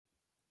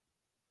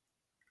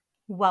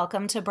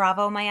Welcome to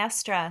Bravo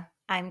Maestra.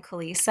 I'm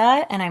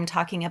Kalisa, and I'm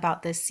talking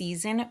about the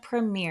season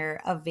premiere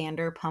of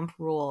Vanderpump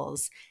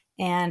Rules.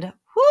 And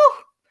whew,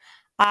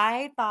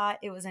 I thought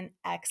it was an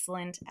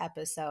excellent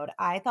episode.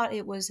 I thought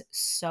it was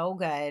so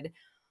good,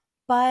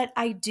 but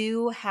I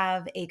do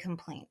have a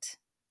complaint.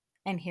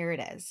 And here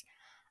it is.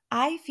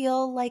 I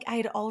feel like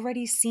I'd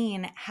already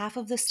seen half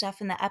of the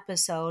stuff in the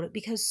episode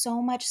because so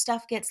much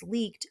stuff gets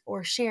leaked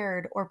or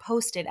shared or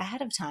posted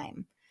ahead of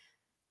time.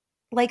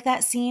 Like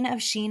that scene of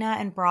Sheena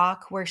and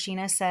Brock where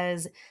Sheena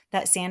says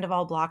that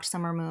Sandoval blocked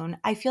Summer Moon.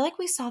 I feel like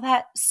we saw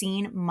that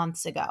scene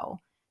months ago.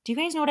 Do you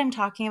guys know what I'm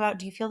talking about?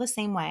 Do you feel the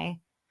same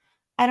way?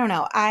 I don't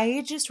know.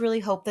 I just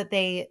really hope that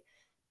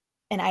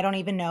and I don't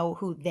even know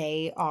who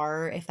they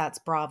are, if that's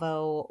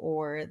Bravo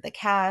or the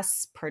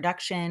cast,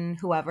 production,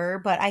 whoever,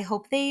 but I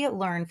hope they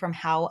learn from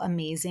how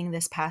amazing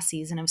this past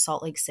season of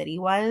Salt Lake City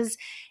was.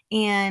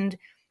 And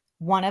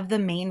one of the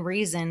main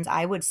reasons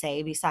I would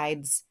say,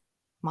 besides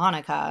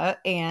Monica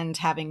and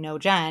having no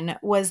Jen,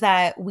 was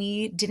that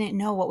we didn't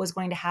know what was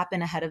going to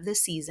happen ahead of the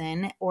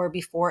season or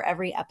before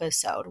every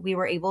episode. We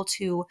were able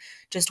to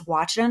just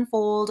watch it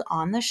unfold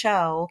on the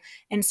show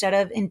instead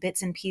of in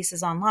bits and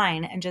pieces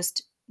online, and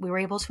just we were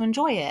able to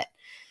enjoy it.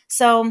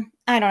 So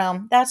I don't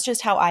know. That's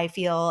just how I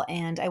feel.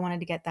 And I wanted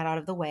to get that out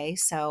of the way.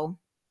 So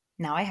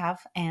now I have,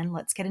 and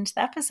let's get into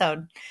the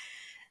episode.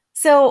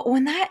 So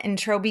when that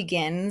intro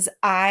begins,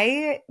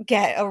 I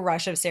get a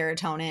rush of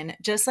serotonin,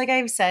 just like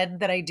I've said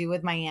that I do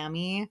with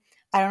Miami.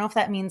 I don't know if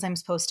that means I'm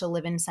supposed to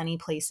live in sunny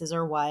places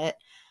or what.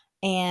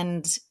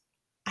 And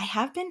I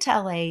have been to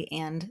LA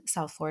and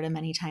South Florida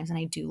many times, and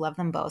I do love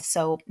them both.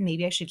 So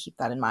maybe I should keep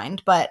that in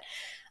mind. But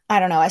I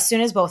don't know. As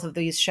soon as both of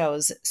these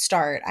shows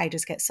start, I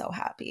just get so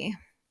happy.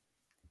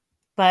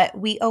 But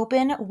we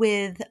open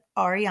with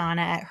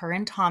Ariana at her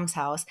and Tom's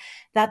house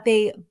that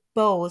they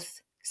both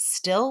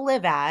still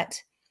live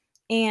at.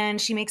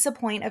 And she makes a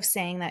point of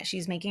saying that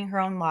she's making her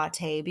own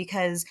latte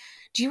because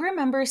do you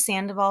remember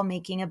Sandoval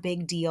making a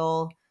big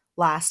deal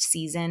last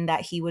season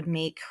that he would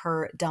make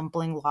her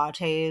dumpling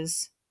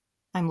lattes?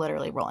 I'm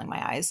literally rolling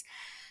my eyes.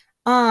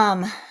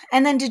 Um,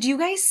 and then did you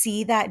guys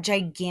see that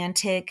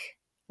gigantic,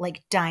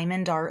 like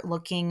diamond art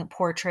looking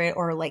portrait,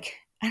 or like,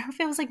 I don't know if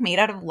it was like made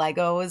out of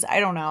Legos. I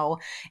don't know.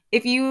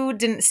 If you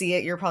didn't see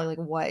it, you're probably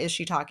like, what is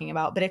she talking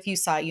about? But if you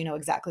saw it, you know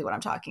exactly what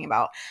I'm talking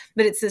about.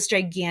 But it's this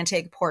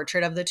gigantic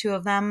portrait of the two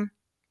of them.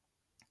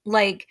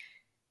 Like,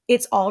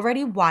 it's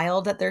already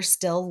wild that they're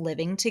still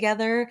living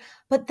together,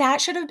 but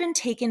that should have been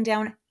taken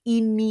down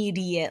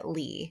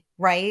immediately,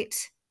 right?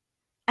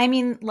 I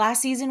mean,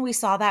 last season we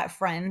saw that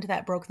friend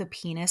that broke the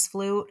penis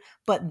flute,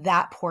 but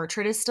that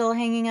portrait is still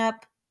hanging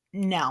up.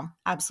 No,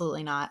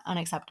 absolutely not.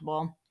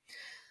 Unacceptable.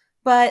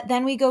 But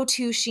then we go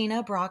to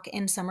Sheena, Brock,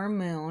 and Summer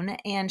Moon,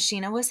 and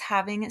Sheena was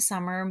having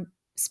Summer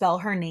spell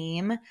her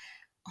name.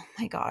 Oh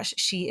my gosh,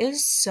 she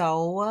is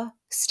so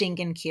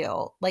stinking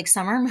cute. Like,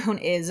 Summer Moon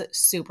is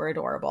super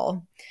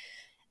adorable.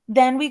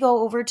 Then we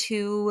go over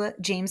to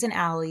James and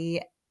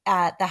Allie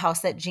at the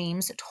house that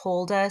James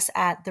told us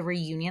at the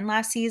reunion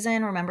last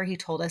season. Remember, he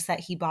told us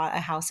that he bought a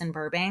house in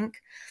Burbank.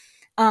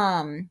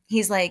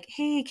 He's like,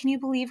 "Hey, can you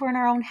believe we're in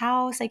our own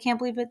house? I can't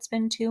believe it's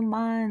been 2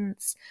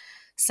 months."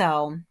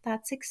 So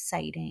that's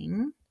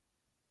exciting.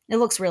 It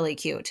looks really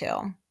cute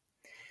too.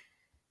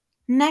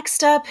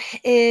 Next up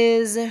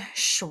is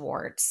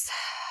Schwartz.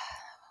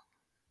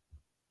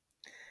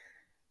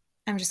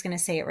 I'm just going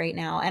to say it right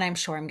now, and I'm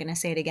sure I'm going to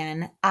say it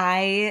again.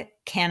 I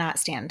cannot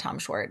stand Tom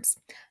Schwartz.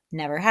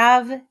 Never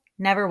have,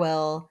 never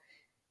will.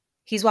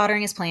 He's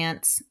watering his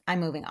plants. I'm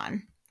moving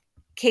on.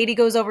 Katie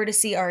goes over to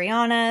see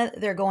Ariana.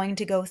 They're going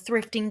to go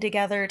thrifting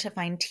together to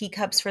find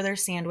teacups for their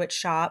sandwich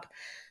shop.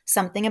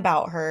 Something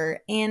about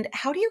her. And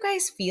how do you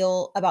guys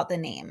feel about the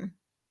name?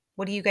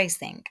 What do you guys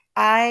think?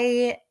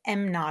 I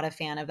am not a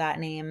fan of that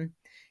name.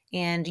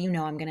 And you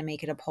know I'm going to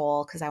make it a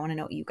poll because I want to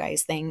know what you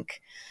guys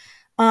think.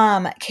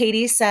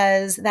 Katie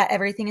says that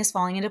everything is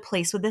falling into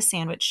place with the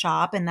sandwich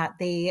shop and that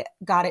they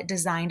got it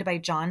designed by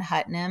John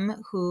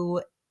Hutnam,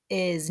 who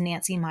is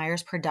Nancy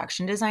Meyer's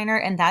production designer.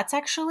 And that's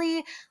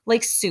actually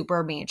like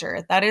super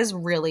major. That is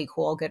really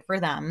cool. Good for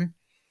them.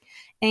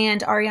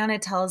 And Ariana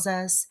tells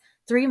us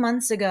 3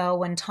 months ago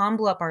when Tom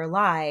blew up our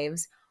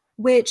lives,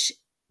 which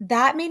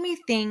that made me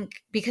think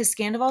because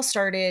Scandival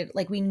started,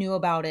 like we knew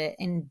about it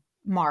in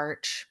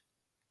March,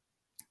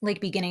 like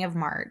beginning of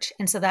March.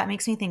 And so that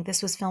makes me think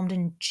this was filmed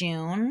in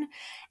June.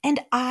 And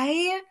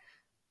I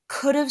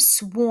could have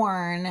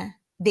sworn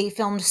they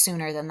filmed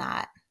sooner than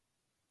that.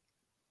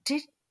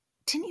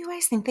 Didn't you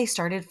guys think they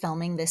started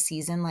filming this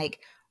season like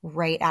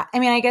I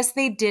mean, I guess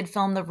they did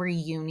film the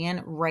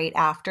reunion right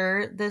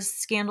after the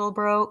scandal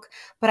broke,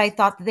 but I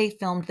thought that they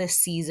filmed this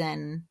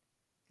season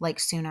like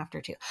soon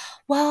after too.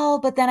 Well,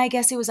 but then I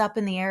guess it was up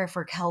in the air if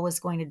Raquel was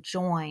going to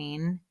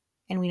join.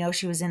 And we know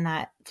she was in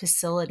that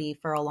facility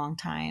for a long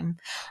time.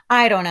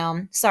 I don't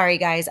know. Sorry,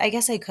 guys. I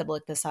guess I could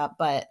look this up,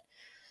 but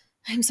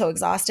I'm so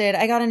exhausted.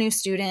 I got a new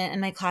student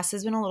and my class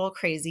has been a little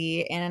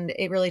crazy and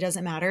it really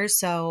doesn't matter.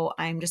 So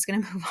I'm just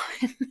going to move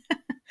on.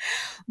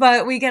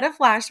 But we get a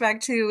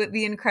flashback to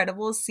the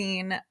incredible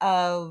scene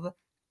of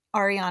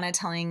Ariana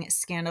telling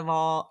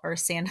Sandoval,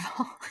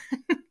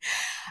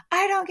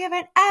 I don't give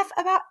an F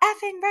about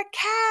effing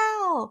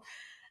Raquel.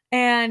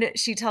 And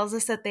she tells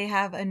us that they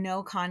have a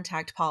no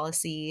contact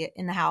policy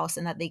in the house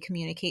and that they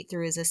communicate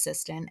through his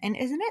assistant. And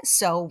isn't it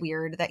so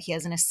weird that he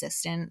has an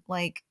assistant?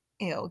 Like,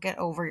 ew, get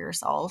over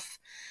yourself.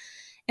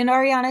 And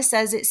Ariana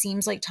says it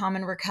seems like Tom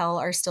and Raquel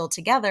are still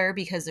together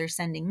because they're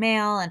sending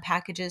mail and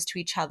packages to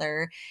each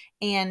other.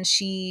 And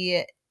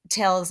she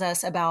tells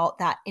us about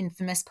that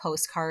infamous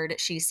postcard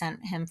she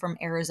sent him from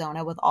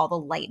Arizona with all the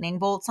lightning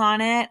bolts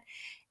on it.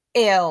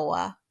 Ew.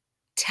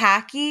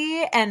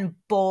 Tacky and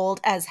bold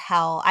as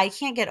hell. I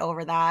can't get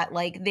over that.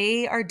 Like,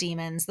 they are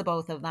demons, the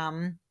both of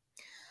them.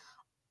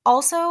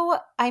 Also,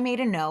 I made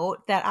a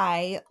note that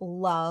I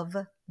love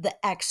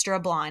the extra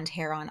blonde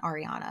hair on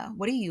Ariana.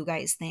 What do you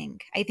guys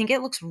think? I think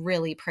it looks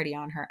really pretty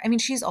on her. I mean,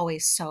 she's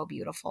always so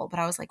beautiful, but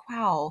I was like,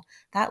 wow,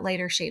 that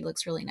lighter shade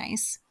looks really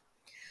nice.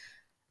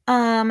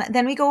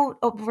 Then we go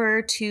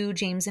over to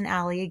James and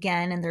Allie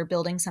again, and they're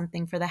building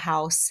something for the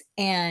house.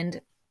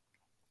 And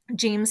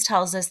James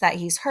tells us that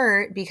he's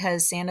hurt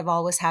because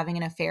Sandoval was having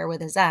an affair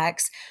with his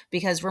ex.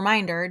 Because,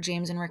 reminder,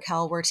 James and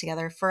Raquel were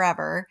together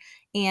forever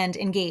and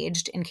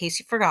engaged, in case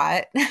you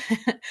forgot,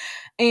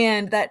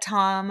 and that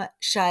Tom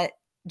shut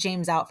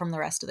James out from the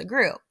rest of the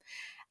group.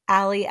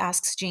 Allie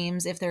asks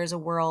James if there's a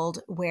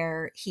world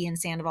where he and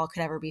Sandoval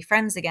could ever be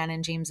friends again.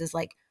 And James is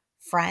like,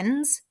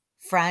 friends?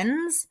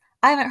 Friends?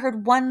 I haven't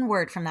heard one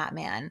word from that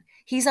man.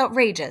 He's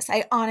outrageous.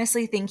 I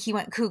honestly think he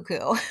went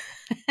cuckoo.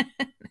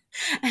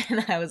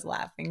 And I was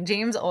laughing.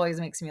 James always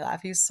makes me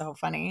laugh. He's so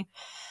funny.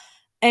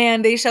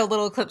 And they show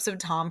little clips of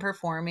Tom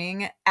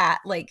performing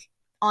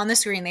on the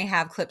screen. They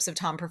have clips of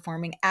Tom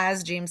performing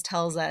as James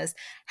tells us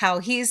how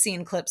he's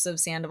seen clips of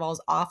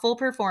Sandoval's awful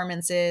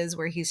performances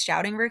where he's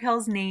shouting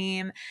Raquel's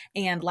name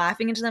and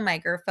laughing into the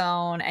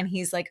microphone. And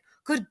he's like,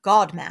 good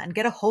God, man,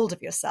 get a hold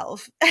of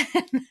yourself.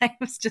 And I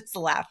was just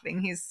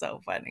laughing. He's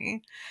so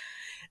funny.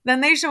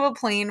 Then they show a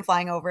plane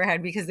flying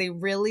overhead because they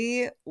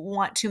really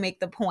want to make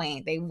the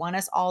point. They want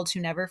us all to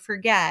never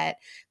forget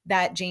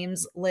that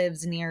James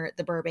lives near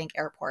the Burbank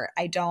airport.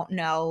 I don't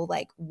know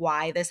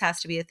why this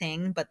has to be a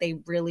thing, but they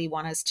really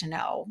want us to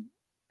know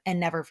and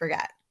never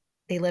forget.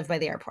 They live by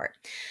the airport.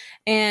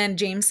 And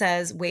James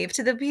says, wave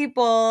to the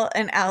people.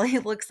 And Allie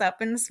looks up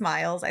and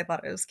smiles. I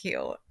thought it was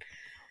cute.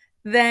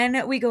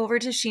 Then we go over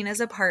to Sheena's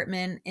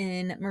apartment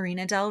in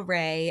Marina Del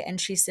Rey,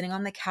 and she's sitting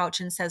on the couch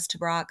and says to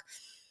Brock,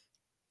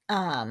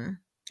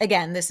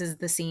 again, this is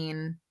the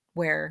scene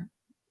where,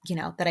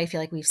 that I feel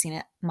like we've seen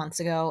it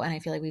months ago and I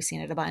feel like we've seen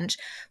it a bunch.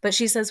 But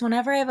she says,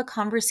 whenever I have a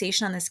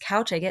conversation on this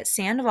couch, I get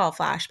Sandoval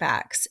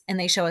flashbacks. And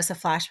they show us a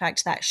flashback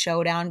to that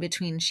showdown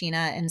between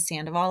Sheena and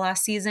Sandoval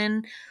last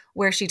season,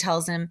 where she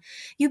tells him,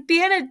 you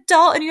be an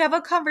adult and you have a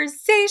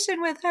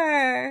conversation with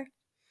her.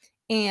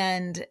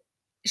 And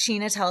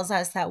Sheena tells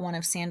us that one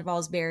of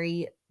Sandoval's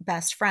very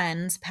best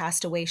friends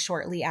passed away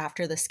shortly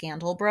after the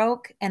scandal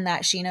broke, and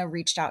that Sheena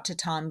reached out to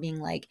Tom being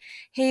like,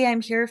 hey,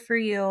 I'm here for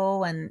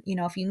you. And,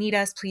 if you need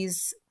us,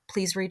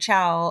 please reach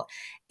out.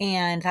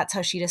 And that's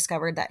how she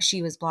discovered that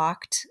she was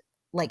blocked,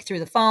 through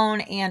the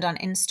phone and on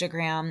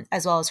Instagram,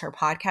 as well as her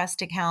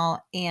podcast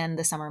account and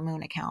the Summer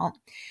Moon account.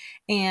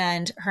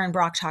 And her and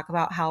Brock talk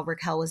about how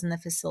Raquel was in the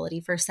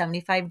facility for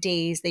 75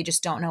 days. They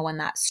just don't know when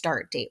that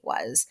start date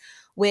was,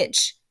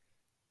 which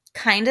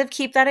kind of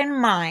keep that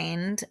in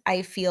mind.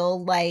 I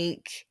feel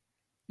like,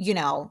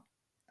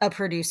 a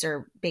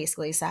producer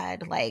basically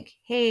said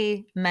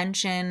hey,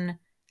 mention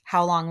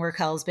how long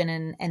Raquel's been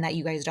in and that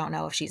you guys don't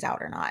know if she's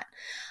out or not.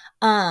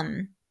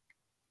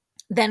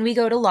 Then we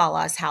go to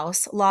Lala's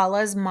house.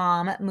 Lala's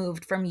mom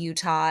moved from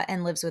Utah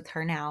and lives with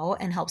her now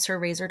and helps her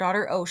raise her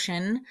daughter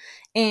Ocean.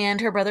 And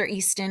her brother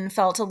Easton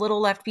felt a little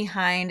left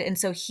behind, and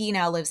so he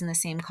now lives in the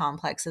same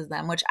complex as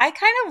them, which I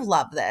kind of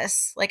love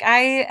this.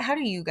 How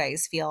do you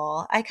guys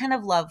feel? I kind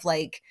of love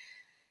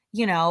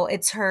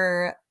it's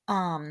her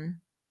oh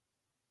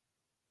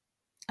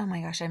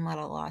my gosh, I'm at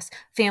a loss.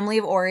 Family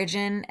of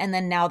origin, and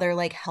then now they're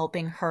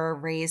helping her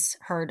raise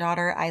her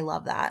daughter. I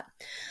love that.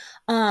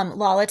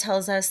 Lala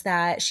tells us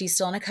that she's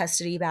still in a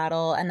custody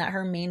battle and that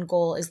her main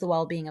goal is the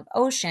well-being of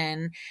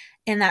Ocean,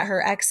 and that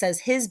her ex says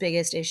his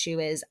biggest issue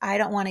is, I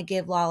don't want to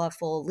give Lala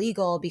full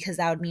legal because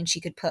that would mean she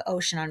could put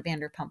Ocean on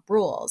Vanderpump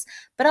Rules,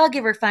 but I'll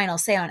give her final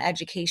say on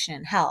education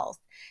and health.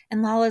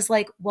 And Lala's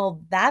like,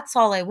 well, that's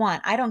all I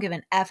want. I don't give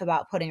an F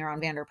about putting her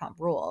on Vanderpump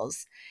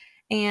Rules.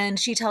 And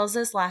she tells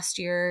us last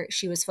year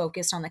she was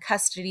focused on the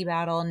custody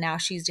battle, and now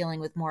she's dealing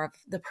with more of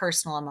the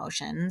personal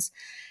emotions.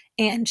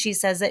 And she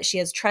says that she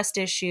has trust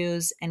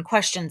issues and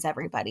questions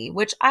everybody,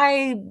 which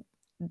I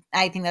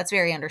think that's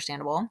very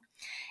understandable.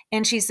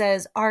 And she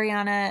says,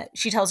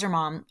 she tells her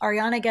mom,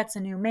 Ariana gets a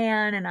new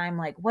man. And I'm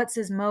like, what's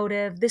his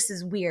motive? This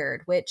is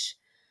weird, which,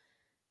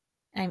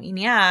 I mean,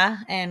 yeah.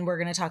 And we're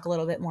going to talk a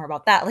little bit more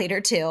about that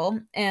later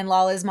too. And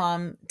Lala's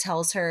mom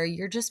tells her,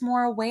 you're just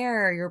more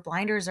aware. Your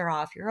blinders are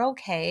off. You're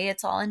okay.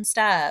 It's all in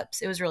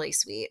steps. It was really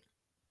sweet.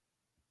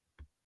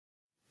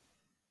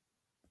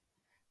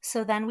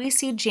 So then we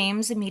see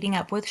James meeting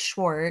up with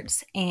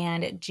Schwartz,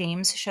 and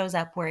James shows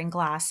up wearing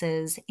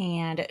glasses,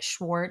 and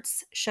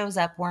Schwartz shows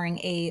up wearing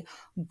a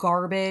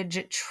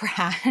garbage,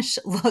 trash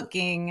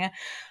looking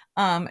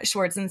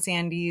Schwartz and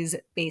Sandy's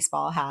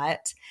baseball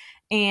hat.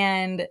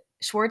 And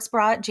Schwartz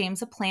brought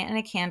James a plant and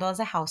a candle as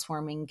a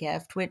housewarming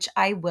gift, which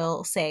I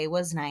will say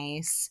was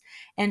nice.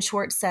 And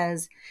Schwartz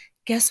says,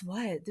 "Guess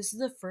what? This is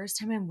the first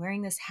time I'm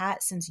wearing this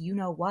hat since you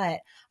know what.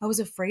 I was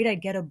afraid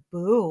I'd get a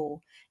boo."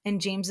 And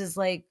James is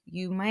like,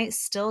 "You might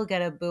still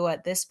get a boo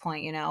at this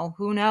point, you know,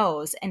 who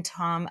knows?" And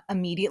Tom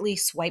immediately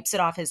swipes it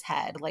off his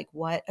head. Like,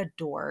 what a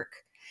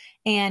dork.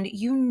 And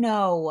you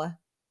know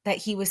that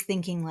he was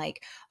thinking,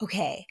 like,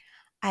 okay,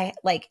 I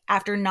like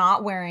after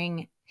not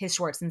wearing his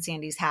Schwartz and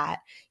Sandy's hat,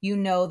 you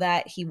know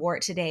that he wore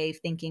it today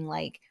thinking,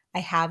 like, I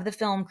have the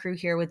film crew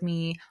here with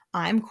me.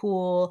 I'm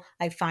cool.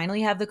 I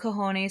finally have the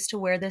cojones to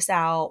wear this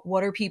out.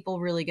 What are people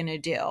really going to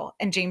do?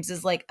 And James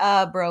is like,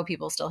 bro,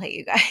 people still hate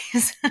you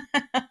guys.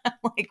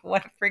 Like,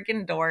 what a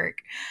freaking dork.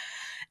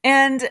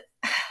 And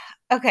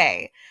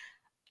okay,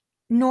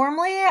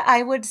 normally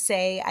I would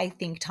say I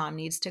think Tom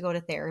needs to go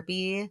to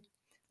therapy.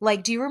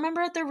 Like, do you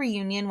remember at the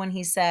reunion when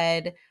he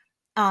said,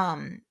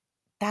 um,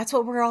 that's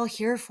what we're all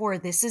here for.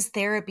 This is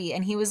therapy.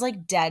 And he was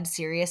like dead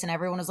serious, and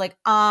everyone was like,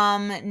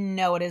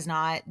 no, it is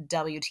not.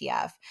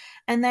 WTF.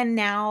 And then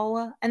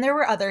now, and there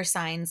were other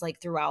signs like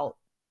throughout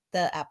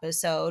the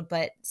episode,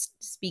 but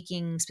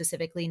speaking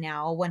specifically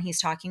now when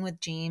he's talking with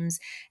James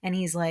and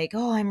he's like,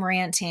 oh, I'm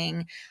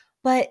ranting.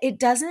 But it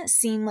doesn't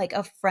seem like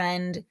a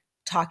friend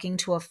talking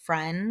to a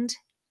friend.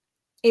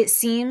 It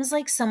seems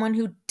like someone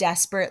who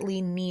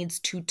desperately needs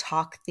to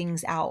talk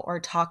things out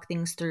or talk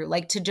things through,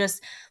 like to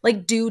just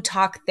like do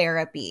talk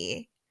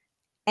therapy.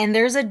 And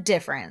there's a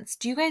difference.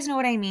 Do you guys know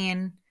what I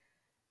mean?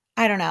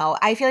 I don't know.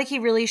 I feel like he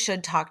really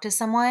should talk to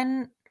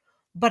someone,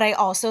 but I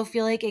also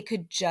feel like it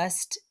could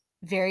just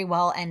very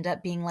well end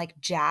up being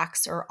like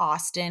Jax or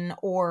Austin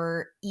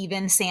or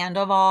even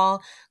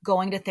Sandoval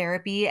going to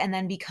therapy and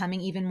then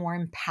becoming even more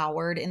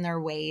empowered in their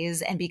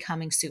ways and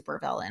becoming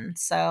supervillain.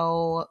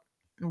 So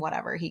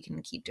whatever, he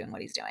can keep doing what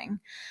he's doing.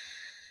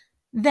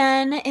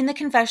 Then in the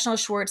confessional,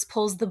 Schwartz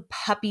pulls the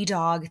puppy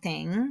dog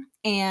thing.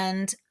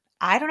 And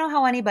I don't know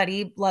how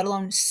anybody, let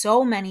alone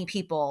so many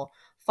people,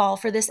 fall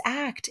for this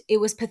act.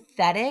 It was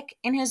pathetic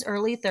in his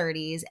early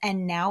 30s.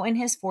 And now in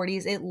his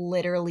 40s, it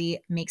literally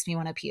makes me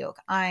want to puke.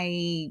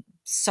 I'm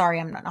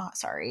not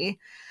sorry.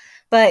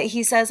 But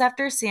he says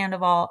after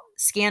Scandival,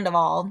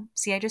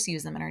 see, I just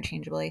use them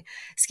interchangeably.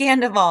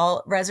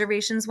 Scandival,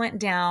 reservations went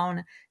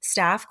down,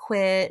 staff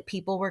quit,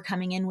 people were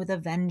coming in with a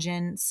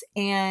vengeance,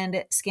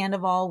 and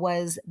Scandival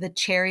was the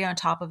cherry on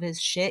top of his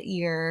shit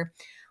year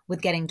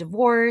with getting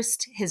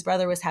divorced. His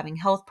brother was having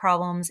health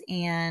problems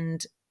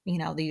and,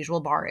 the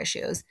usual bar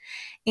issues.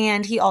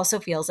 And he also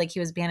feels like he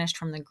was banished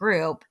from the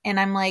group. And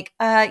I'm like,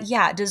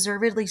 yeah,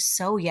 deservedly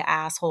so, you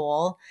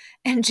asshole.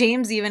 And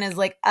James even is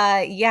like,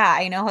 yeah,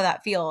 I know how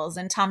that feels.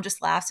 And Tom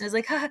just laughs and is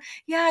like,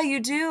 yeah, you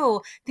do.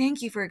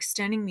 Thank you for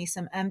extending me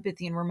some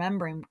empathy and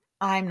remembering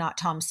I'm not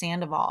Tom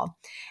Sandoval.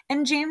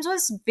 And James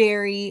was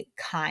very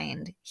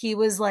kind. He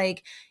was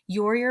like,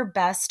 you're your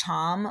best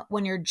Tom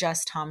when you're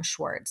just Tom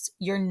Schwartz.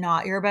 You're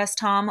not your best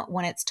Tom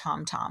when it's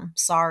Tom Tom.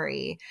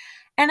 Sorry.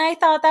 And I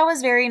thought that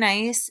was very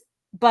nice.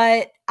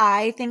 But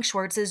I think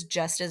Schwartz is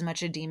just as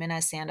much a demon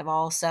as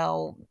Sandoval,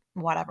 so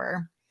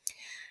whatever.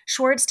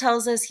 Schwartz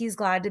tells us he's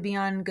glad to be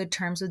on good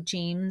terms with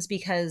James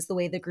because the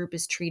way the group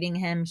is treating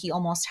him, he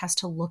almost has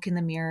to look in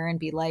the mirror and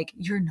be like,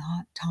 you're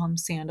not Tom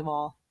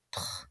Sandoval.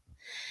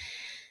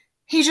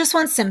 He just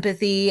wants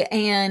sympathy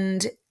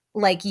and,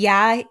 like,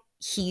 yeah,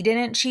 he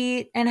didn't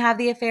cheat and have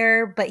the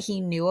affair, but he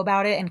knew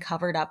about it and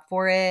covered up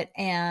for it.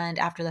 And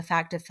after the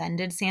fact,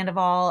 defended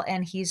Sandoval,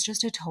 and he's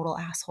just a total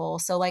asshole.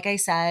 So, like I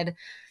said,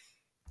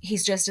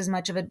 he's just as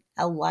much of an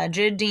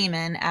alleged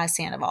demon as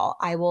Sandoval.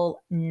 I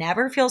will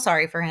never feel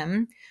sorry for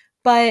him,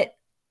 but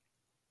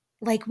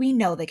like we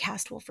know the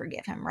cast will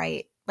forgive him,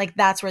 right? Like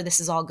that's where this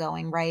is all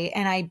going, right?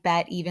 And I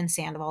bet even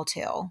Sandoval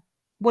too.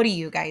 What do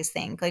you guys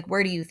think? Like,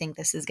 where do you think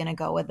this is going to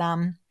go with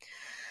them?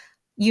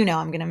 I'm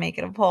going to make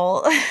it a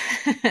poll.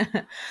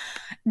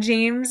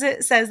 James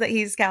says that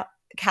he's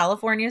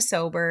California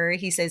sober.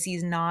 He says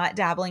he's not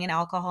dabbling in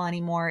alcohol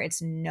anymore.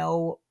 It's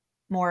no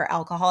more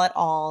alcohol at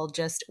all,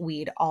 just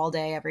weed all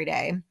day, every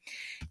day.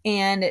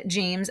 And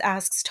James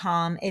asks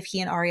Tom if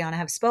he and Ariana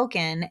have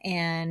spoken.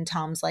 And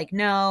Tom's like,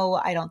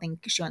 no, I don't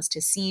think she wants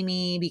to see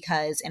me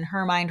because in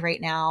her mind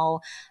right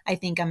now, I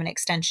think I'm an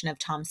extension of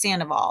Tom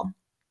Sandoval.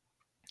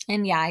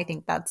 And yeah, I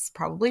think that's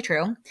probably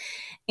true.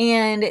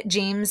 And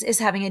James is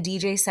having a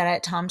DJ set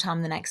at Tom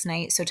Tom the next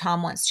night. So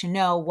Tom wants to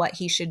know what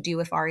he should do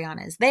if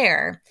Ariana is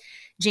there.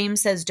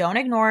 James says, don't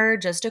ignore,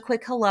 just a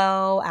quick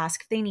hello,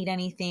 ask if they need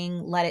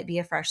anything, let it be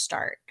a fresh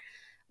start.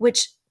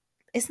 Which,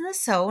 isn't this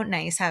so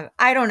nice?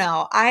 I don't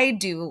know. I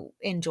do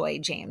enjoy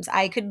James.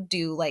 I could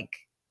do like,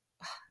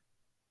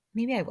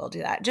 maybe I will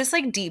do that. Just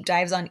like deep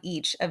dives on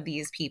each of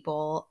these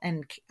people.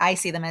 And I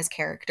see them as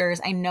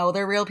characters. I know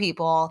they're real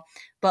people,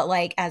 but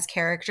like as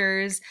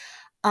characters,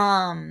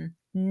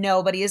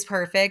 Nobody is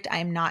perfect.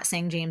 I'm not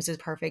saying James is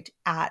perfect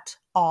at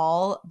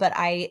all, but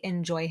I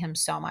enjoy him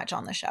so much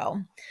on the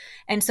show.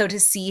 And so to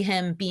see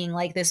him being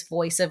like this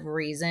voice of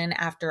reason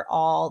after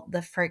all the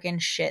freaking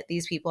shit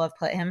these people have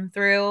put him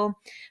through,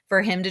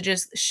 for him to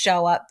just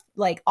show up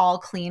like all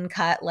clean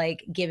cut,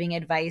 like giving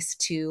advice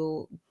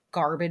to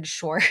garbage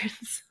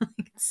shorts,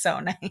 like, so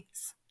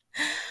nice.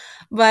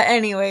 But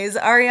anyways,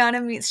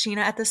 Ariana meets Sheena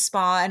at the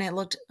spa and it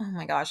looked, oh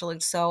my gosh, it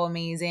looked so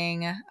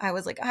amazing. I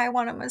was like, I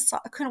want a massage.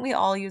 Couldn't we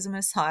all use a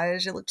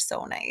massage? It looked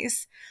so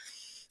nice.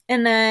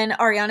 And then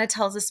Ariana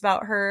tells us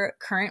about her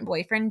current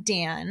boyfriend,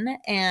 Dan,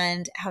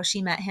 and how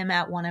she met him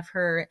at one of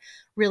her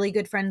really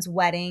good friend's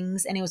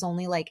weddings. And it was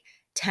only like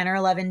 10 or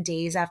 11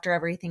 days after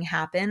everything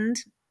happened.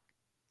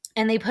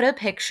 And they put a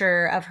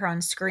picture of her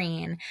on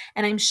screen.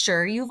 And I'm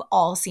sure you've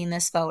all seen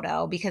this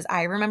photo because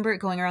I remember it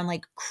going around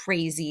like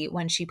crazy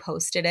when she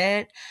posted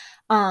it.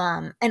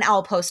 And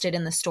I'll post it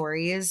in the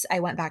stories.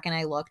 I went back and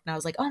I looked and I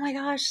was like, oh my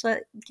gosh,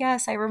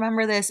 yes, I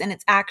remember this. And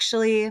it's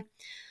actually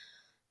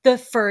the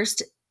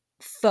first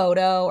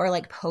photo or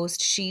like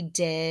post she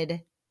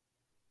did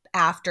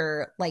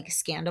after like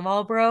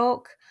Scandival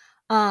broke.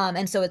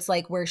 And so it's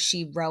like where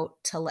she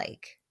wrote to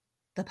like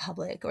the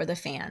public or the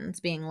fans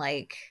being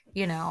like,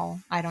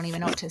 I don't even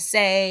know what to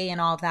say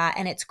and all of that.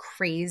 And it's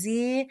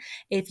crazy.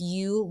 If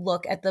you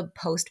look at the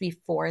post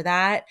before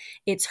that,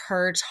 it's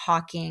her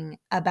talking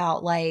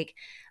about like,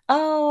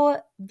 oh,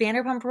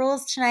 Vanderpump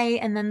Rules tonight.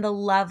 And then the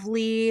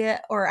lovely,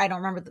 or I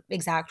don't remember the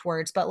exact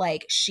words, but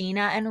like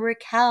Sheena and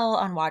Raquel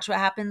on Watch What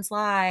Happens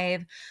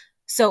Live.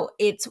 So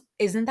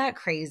isn't that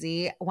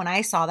crazy? When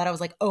I saw that, I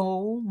was like,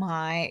 oh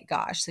my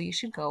gosh. So you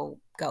should go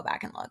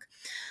back and look.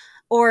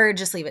 Or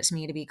just leave it to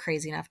me to be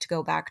crazy enough to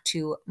go back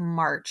to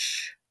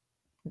March,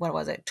 what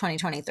was it,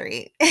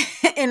 2023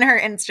 in her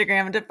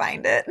Instagram to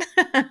find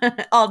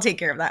it. I'll take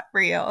care of that for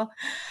you.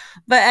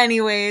 But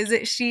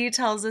anyways, she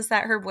tells us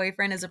that her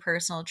boyfriend is a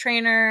personal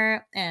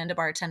trainer and a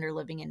bartender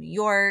living in New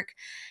York.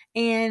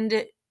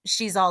 And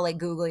she's all like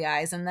googly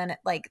eyes. And then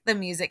like the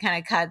music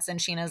kind of cuts and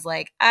Sheena's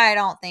like, I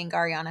don't think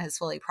Ariana has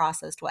fully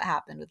processed what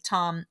happened with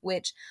Tom,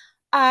 which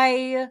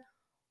I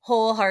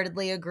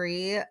wholeheartedly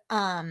agree.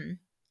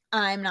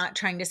 I'm not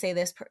trying to say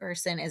this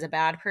person is a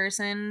bad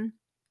person.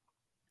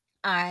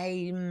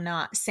 I'm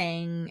not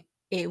saying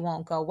it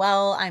won't go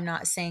well. I'm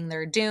not saying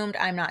they're doomed.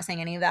 I'm not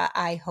saying any of that.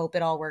 I hope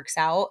it all works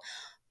out.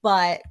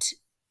 But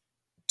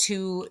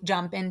to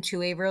jump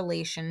into a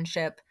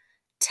relationship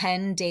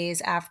 10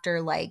 days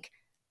after like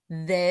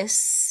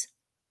this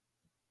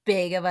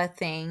big of a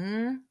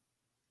thing,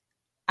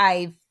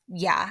 I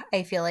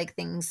feel like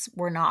things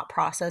were not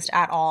processed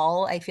at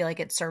all. I feel like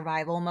it's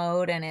survival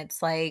mode and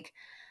it's like,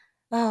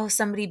 oh,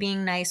 somebody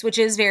being nice, which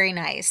is very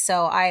nice.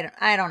 So I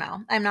don't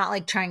know. I'm not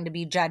like trying to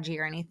be judgy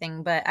or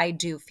anything, but I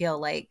do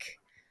feel like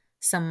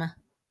some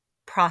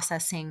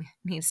processing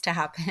needs to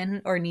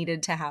happen or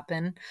needed to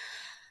happen.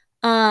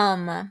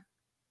 And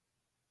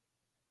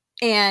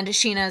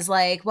Sheena's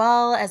like,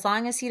 well, as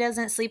long as he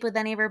doesn't sleep with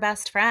any of her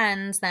best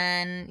friends,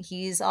 then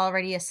he's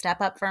already a step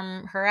up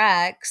from her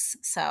ex.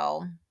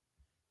 So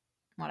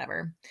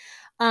whatever.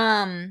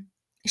 Um,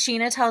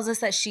 Sheena tells us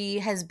that she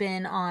has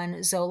been on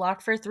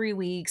Zoloft for 3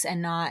 weeks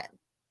and not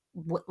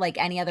like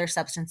any other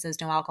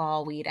substances, no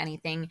alcohol, weed,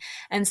 anything,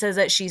 and says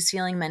that she's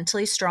feeling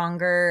mentally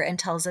stronger and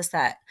tells us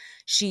that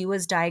she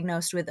was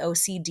diagnosed with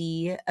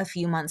OCD a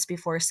few months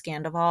before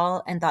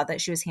Scandival and thought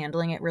that she was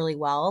handling it really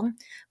well.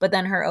 But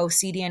then her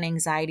OCD and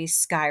anxiety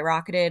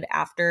skyrocketed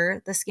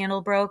after the scandal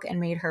broke and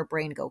made her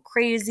brain go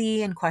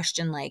crazy and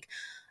question like,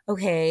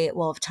 okay,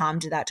 well, if Tom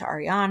did that to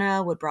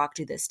Ariana, would Brock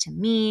do this to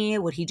me?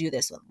 Would he do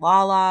this with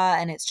Lala?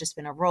 And it's just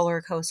been a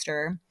roller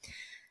coaster.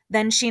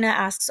 Then Sheena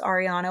asks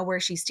Ariana where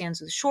she stands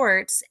with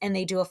Schwartz, and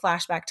they do a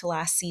flashback to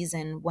last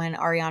season when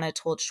Ariana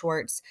told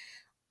Schwartz,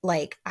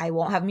 like, I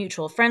won't have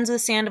mutual friends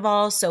with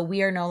Sandoval, so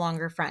we are no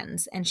longer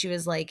friends. And she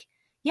was like,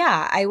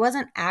 yeah, I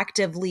wasn't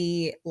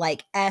actively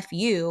like, F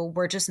you,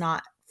 we're just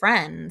not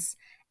friends.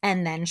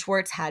 And then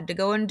Schwartz had to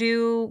go and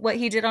do what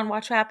he did on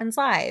Watch What Happens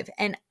Live.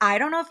 And I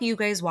don't know if you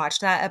guys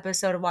watched that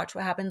episode of Watch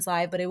What Happens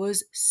Live, but it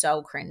was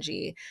so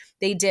cringy.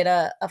 They did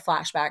a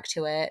flashback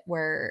to it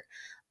where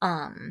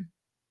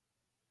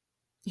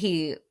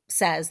he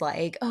says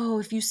like, oh,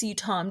 if you see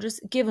Tom, just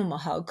give him a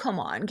hug. Come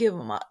on, give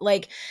him a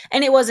like.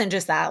 And it wasn't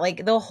just that,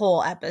 like the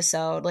whole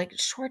episode, like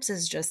Schwartz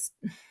is just,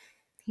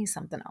 he's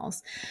something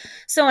else.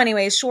 So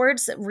anyways,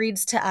 Schwartz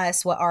reads to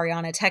us what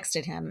Ariana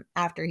texted him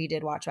after he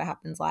did Watch What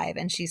Happens Live.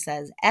 And she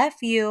says,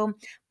 F you,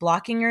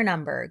 blocking your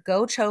number.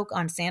 Go choke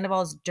on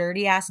Sandoval's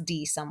dirty ass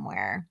D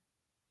somewhere.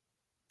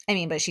 I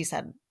mean, but she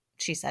said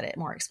it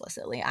more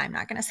explicitly. I'm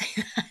not going to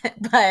say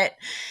that, but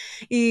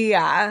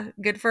yeah,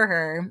 good for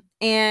her.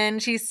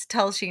 And she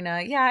tells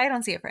Sheena, yeah, I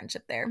don't see a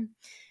friendship there.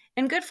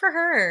 And good for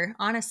her,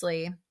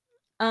 honestly.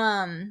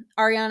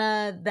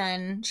 Ariana,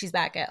 then she's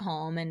back at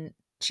home and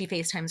she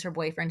FaceTimes her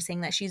boyfriend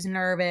saying that she's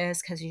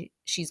nervous because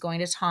she's going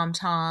to Tom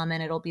Tom,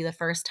 and it'll be the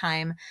first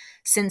time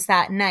since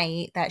that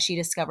night that she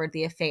discovered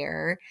the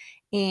affair.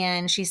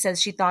 And she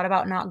says she thought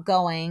about not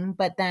going,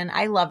 but then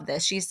I love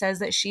this. She says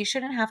that she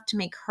shouldn't have to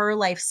make her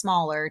life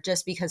smaller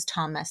just because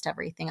Tom messed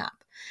everything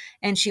up.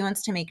 And she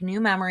wants to make new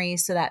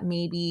memories so that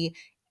maybe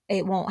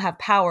it won't have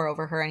power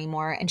over her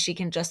anymore and she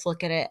can just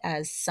look at it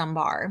as some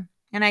bar.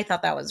 And I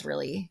thought that was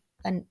really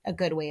a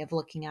good way of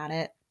looking at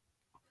it.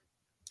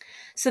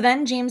 So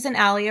then James and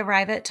Allie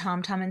arrive at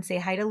Tom Tom and say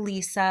hi to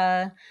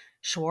Lisa.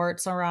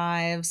 Schwartz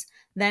arrives.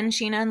 Then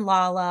Sheena and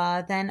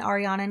Lala. Then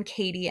Ariana and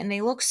Katie. And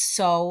they look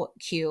so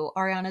cute.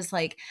 Ariana's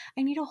like,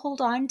 I need to hold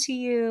on to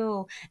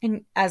you.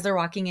 And as they're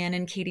walking in,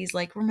 and Katie's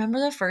like, remember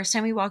the first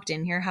time we walked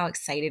in here, how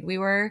excited we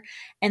were?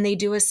 And they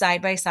do a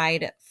side by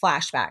side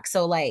flashback.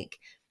 So, like,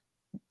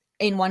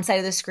 in one side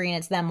of the screen,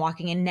 it's them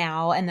walking in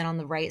now. And then on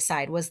the right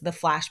side was the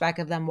flashback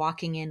of them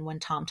walking in when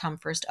Tom Tom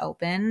first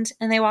opened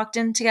and they walked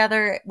in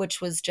together,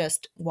 which was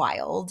just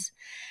wild.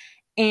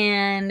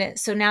 And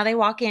so now they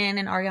walk in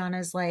and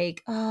Ariana's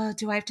like, oh,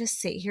 do I have to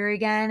sit here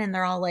again? And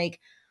they're all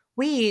like,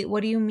 wait,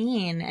 what do you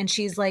mean? And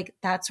she's like,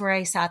 that's where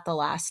I sat the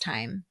last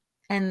time.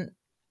 And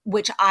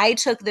which I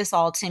took this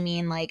all to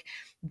mean like,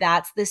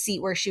 that's the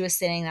seat where she was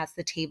sitting. That's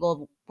the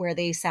table where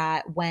they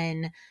sat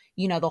when,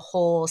 the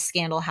whole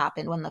scandal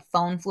happened, when the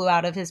phone flew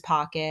out of his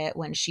pocket,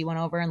 when she went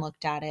over and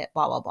looked at it,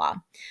 blah, blah, blah.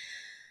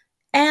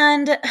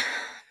 And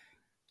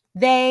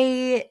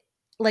they,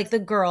 like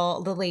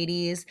the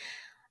ladies,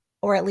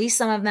 or at least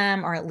some of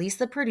them, or at least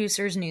the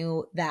producers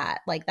knew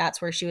that, like,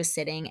 that's where she was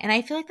sitting. And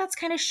I feel like that's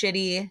kind of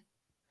shitty.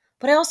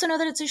 But I also know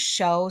that it's a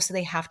show, so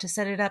they have to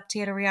set it up to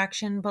get a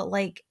reaction. But,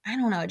 like, I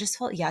don't know. It just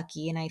felt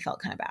yucky, and I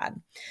felt kind of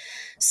bad.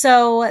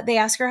 So they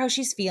ask her how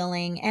she's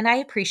feeling. And I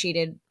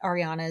appreciated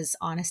Ariana's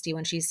honesty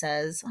when she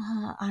says,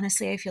 oh,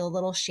 honestly, I feel a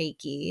little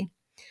shaky.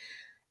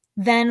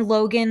 Then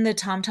Logan, the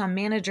Tom Tom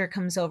manager,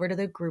 comes over to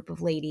the group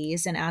of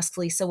ladies and asks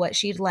Lisa what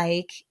she'd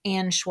like.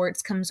 And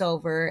Schwartz comes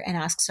over and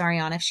asks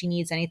Ariana if she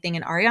needs anything.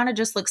 And Ariana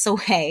just looks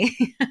away.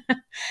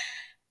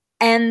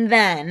 And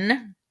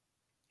then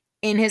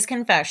in his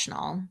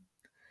confessional,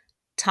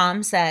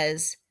 Tom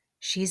says,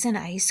 she's an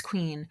ice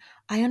queen.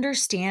 I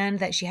understand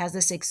that she has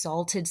this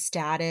exalted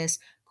status.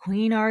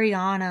 Queen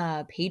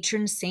Ariana,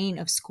 patron saint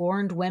of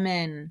scorned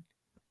women.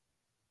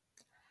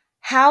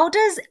 How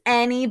does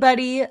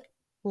anybody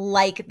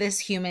like this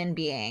human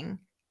being?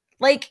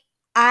 Like,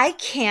 I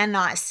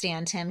cannot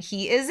stand him.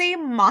 He is a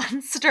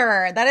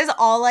monster. That is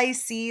all I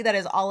see. That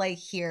is all I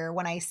hear.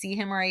 When I see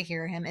him or I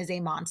hear him is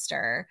a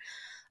monster.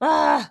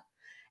 Ugh.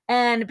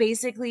 And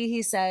basically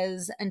he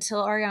says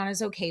until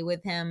Ariana's okay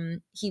with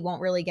him, he won't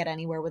really get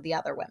anywhere with the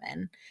other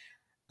women.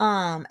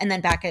 And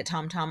then back at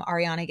Tom Tom,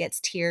 Ariana gets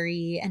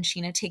teary and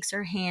Sheena takes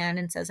her hand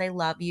and says, I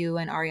love you.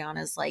 And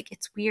Ariana's like,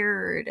 it's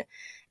weird.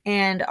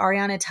 And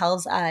Ariana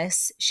tells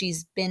us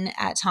she's been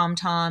at Tom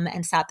Tom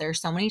and sat there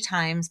so many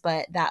times,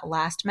 but that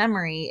last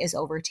memory is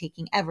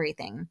overtaking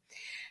everything.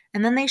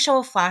 And then they show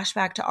a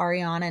flashback to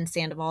Ariana and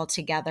Sandoval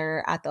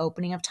together at the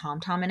opening of Tom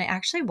Tom, and it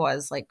actually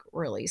was like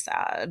really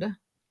sad.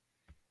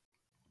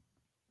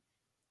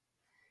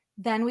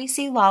 Then we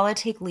see Lala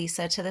take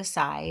Lisa to the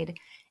side,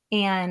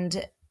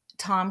 and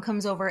Tom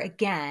comes over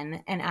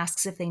again and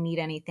asks if they need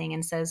anything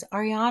and says,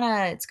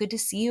 Ariana, it's good to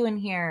see you in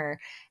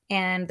here.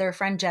 And their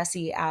friend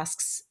Jessie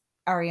asks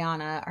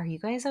Ariana, are you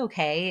guys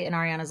okay? And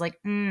Ariana's like,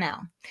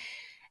 no.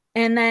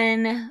 And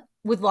then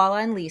with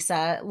Lala and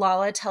Lisa,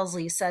 Lala tells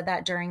Lisa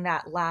that during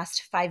that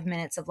last 5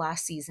 minutes of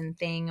last season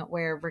thing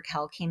where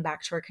Raquel came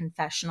back to her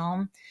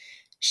confessional,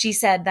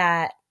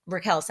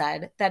 Raquel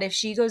said that if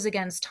she goes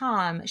against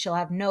Tom, she'll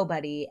have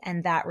nobody.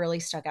 And that really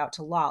stuck out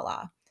to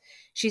Lala.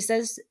 She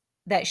says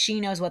that she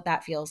knows what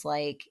that feels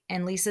like.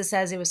 And Lisa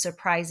says it was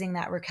surprising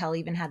that Raquel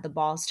even had the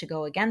balls to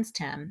go against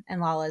him.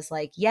 And Lala's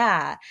like,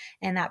 yeah.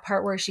 And that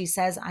part where she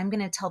says, I'm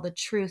going to tell the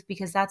truth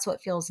because that's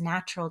what feels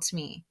natural to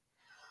me.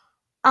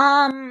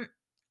 I'm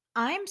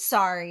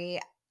sorry.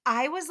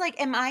 I was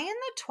like, am I in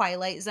the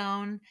Twilight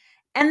Zone?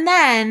 And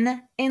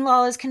then in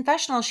Lala's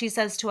confessional, she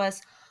says to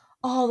us,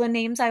 all the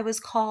names I was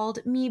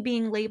called, me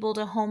being labeled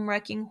a home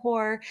wrecking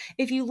whore.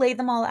 If you lay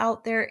them all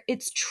out there,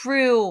 it's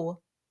true.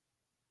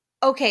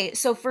 Okay,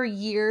 so for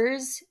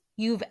years,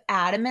 you've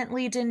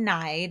adamantly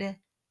denied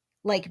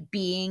like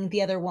being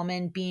the other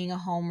woman, being a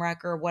home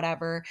wrecker,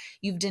 whatever.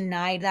 You've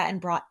denied that and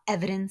brought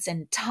evidence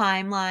and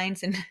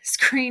timelines and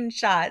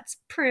screenshots,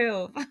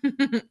 proof,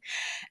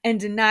 and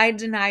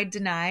denied.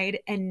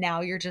 And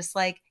now you're just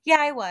like, yeah,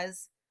 I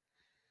was.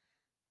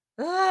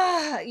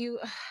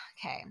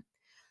 Okay.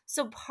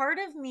 So part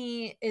of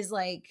me is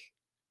like,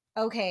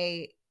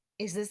 okay,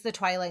 is this the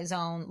Twilight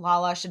Zone?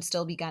 Lala should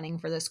still be gunning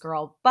for this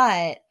girl.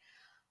 But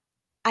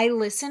I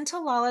listen to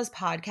Lala's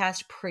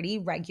podcast pretty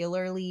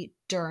regularly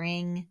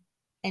during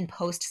and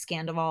post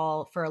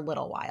Scandival for a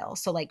little while.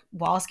 So like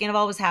while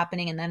Scandival was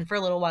happening and then for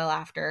a little while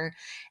after.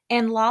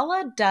 And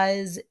Lala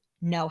does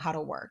know how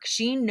to work.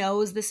 She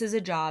knows this is a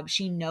job.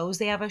 She knows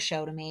they have a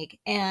show to make.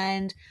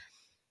 And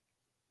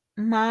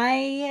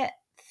my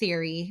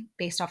theory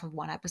based off of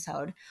one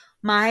episode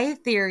My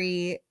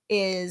theory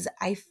is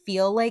I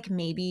feel like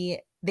maybe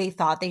they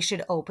thought they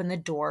should open the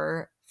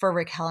door for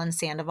Raquel and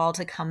Sandoval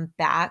to come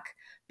back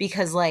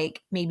because,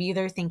 like, maybe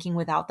they're thinking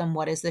without them,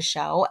 what is the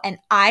show? And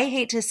I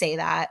hate to say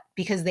that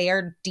because they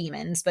are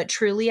demons, but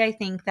truly, I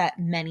think that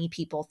many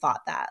people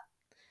thought that.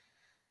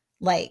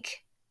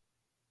 Like,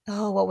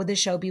 oh, what would the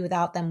show be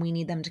without them? We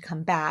need them to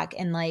come back.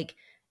 And like,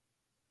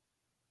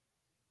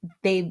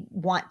 they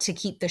want to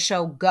keep the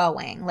show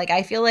going. Like,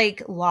 I feel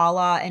like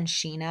Lala and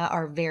Sheena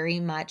are very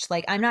much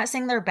like, I'm not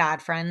saying they're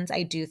bad friends.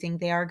 I do think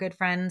they are good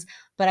friends,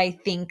 but I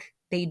think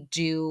they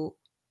do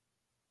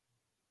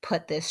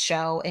put this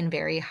show in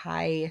very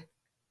high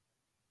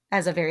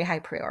as a very high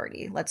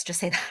priority. Let's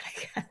just say that,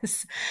 I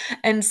guess.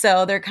 And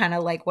so they're kind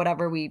of like,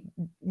 whatever we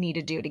need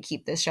to do to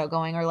keep this show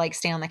going or like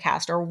stay on the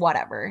cast or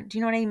whatever. Do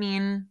you know what I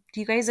mean?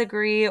 Do you guys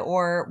agree?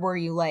 Or were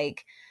you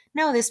like,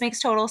 no, this makes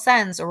total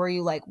sense? Or were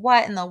you like,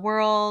 what in the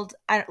world?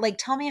 Like,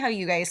 tell me how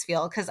you guys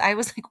feel. Cause I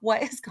was like,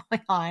 what is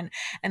going on?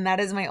 And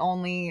that is my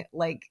only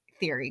like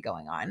theory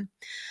going on.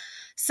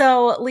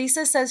 So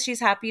Lisa says she's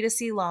happy to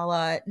see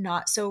Lala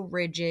not so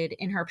rigid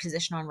in her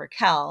position on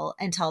Raquel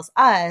and tells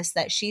us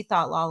that she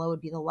thought Lala would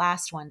be the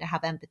last one to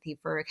have empathy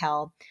for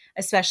Raquel,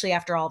 especially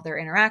after all of their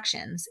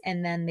interactions.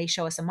 And then they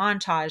show us a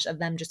montage of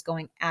them just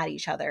going at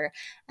each other.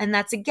 And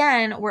that's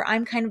again where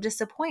I'm kind of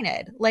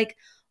disappointed. Like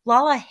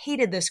Lala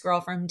hated this girl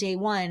from day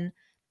one,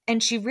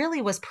 and she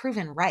really was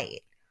proven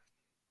right.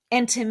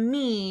 And to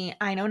me,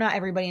 I know not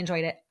everybody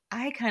enjoyed it.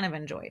 I kind of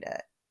enjoyed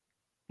it.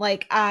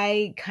 Like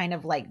I kind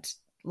of liked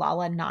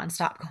Lala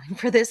nonstop going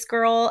for this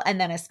girl. And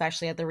then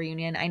especially at the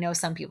reunion, I know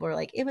some people are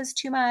like, it was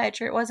too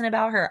much or it wasn't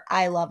about her.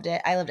 I loved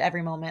it. I loved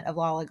every moment of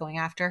Lala going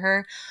after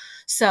her.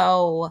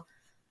 So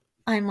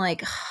I'm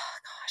like, oh,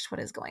 gosh,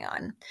 what is going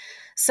on?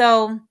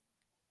 So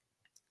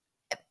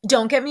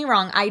don't get me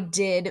wrong. I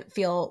did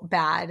feel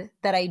bad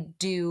that I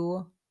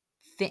do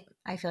think,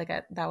 I feel like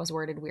that was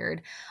worded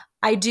weird.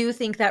 I do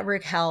think that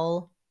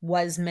Raquel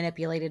was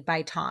manipulated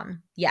by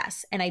Tom.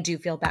 Yes. And I do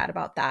feel bad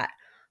about that.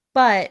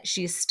 But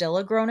she's still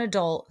a grown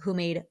adult who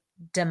made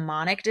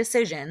demonic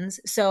decisions.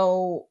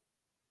 So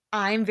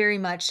I'm very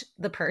much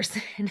the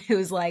person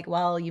who's like,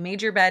 well, you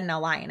made your bed,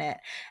 now lie in it.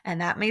 And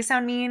that may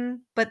sound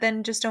mean, but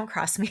then just don't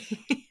cross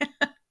me.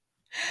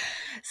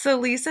 So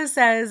Lisa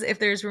says if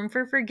there's room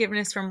for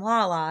forgiveness from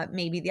Lala,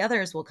 maybe the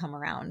others will come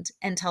around,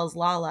 and tells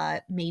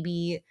Lala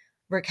maybe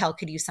Raquel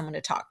could use someone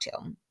to talk to.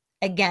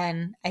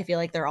 Again, I feel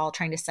like they're all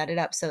trying to set it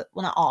up so,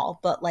 well, not all,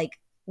 but like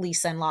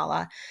Lisa and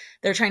Lala,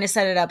 they're trying to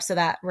set it up so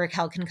that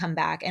Raquel can come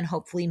back and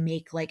hopefully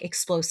make like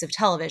explosive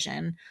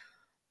television.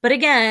 But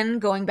again,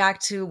 going back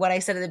to what I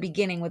said at the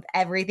beginning with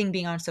everything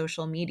being on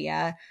social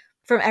media,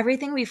 from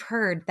everything we've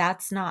heard,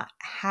 that's not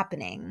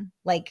happening.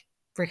 Like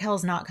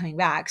Raquel's not coming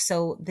back.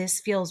 So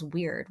this feels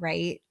weird,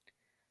 right?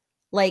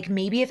 Like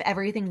maybe if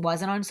everything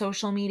wasn't on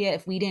social media,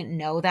 if we didn't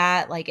know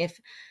that, like if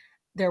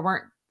there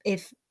weren't,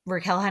 if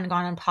Raquel hadn't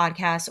gone on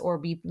podcasts or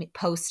be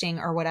posting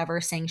or whatever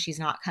saying she's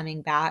not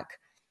coming back,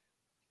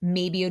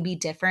 maybe it would be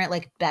different,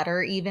 like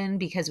better even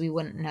because we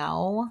wouldn't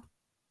know.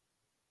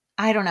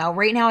 I don't know.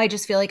 Right now, I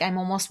just feel like I'm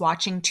almost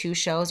watching two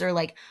shows or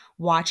like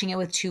watching it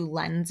with two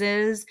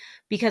lenses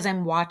because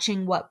I'm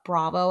watching what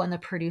Bravo and the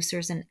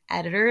producers and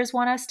editors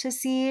want us to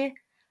see.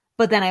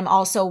 But then I'm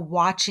also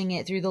watching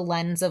it through the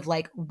lens of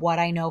like what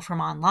I know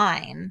from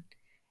online.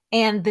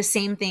 And the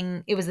same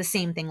thing, it was the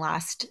same thing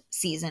last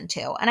season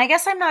too. And I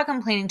guess I'm not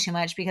complaining too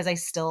much because I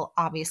still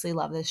obviously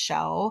love this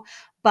show,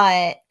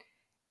 but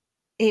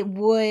it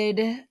would,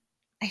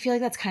 I feel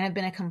like that's kind of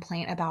been a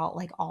complaint about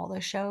like all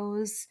the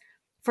shows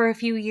for a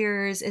few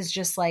years is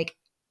just like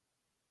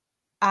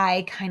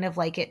I kind of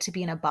like it to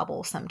be in a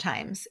bubble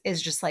sometimes.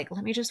 Is just like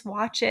let me just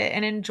watch it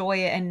and enjoy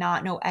it and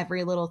not know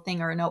every little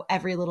thing or know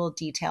every little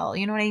detail.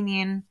 You know what I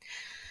mean?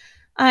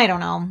 I don't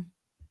know.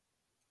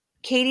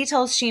 Katie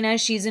tells Sheena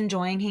she's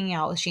enjoying hanging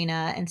out with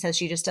Sheena and says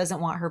she just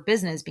doesn't want her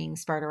business being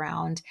spread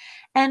around.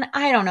 And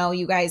I don't know,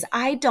 you guys.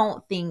 I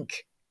don't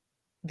think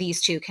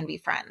these two can be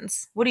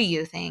friends. What do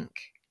you think?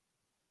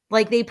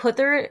 Like they put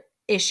their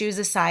issues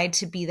aside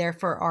to be there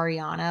for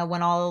Ariana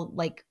when all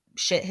like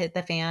shit hit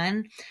the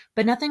fan,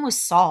 but nothing was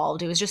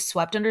solved. It was just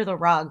swept under the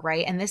rug,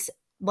 right? And this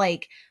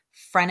like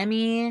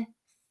frenemyship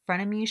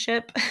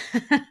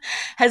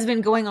has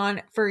been going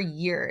on for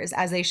years,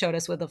 as they showed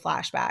us with the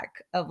flashback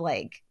of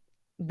like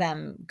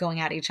them going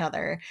at each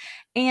other.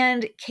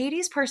 And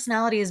Katie's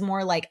personality is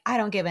more like, I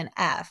don't give an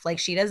F. Like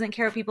she doesn't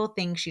care what people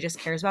think. She just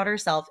cares about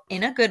herself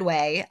in a good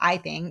way, I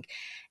think.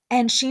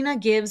 And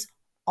Sheena gives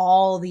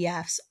all the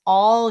F's.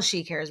 All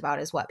she cares about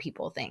is what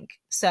people think.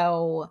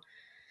 So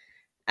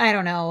I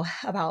don't know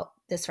about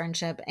this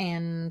friendship.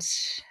 And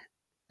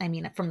I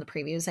mean, from the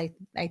previews,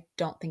 I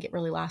don't think it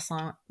really lasts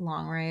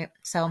long, right?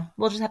 So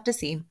we'll just have to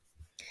see.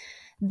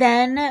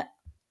 Then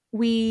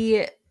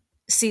we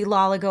see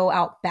Lala go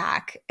out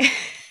back.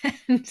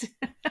 And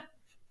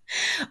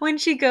when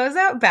she goes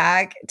out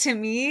back, to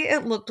me,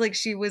 it looked like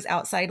she was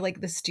outside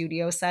like the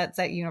studio sets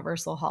at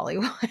Universal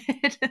Hollywood.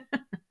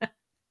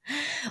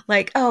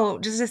 Like, oh,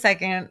 just a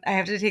second. I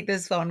have to take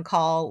this phone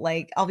call.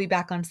 Like, I'll be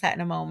back on set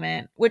in a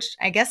moment, which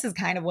I guess is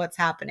kind of what's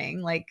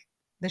happening. Like,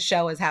 the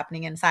show is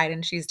happening inside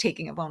and she's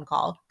taking a phone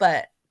call.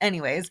 But,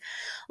 anyways,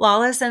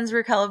 Lala sends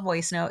Raquel a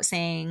voice note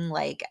saying,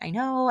 like, I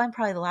know I'm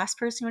probably the last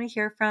person you want to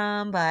hear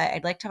from, but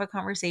I'd like to have a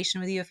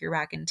conversation with you if you're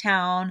back in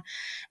town.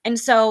 And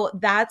so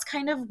that's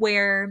kind of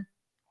where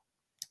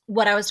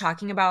what I was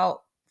talking about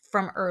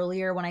from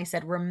earlier when I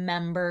said,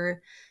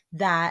 remember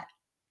that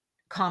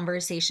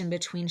conversation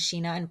between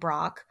Sheena and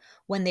Brock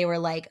when they were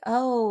like,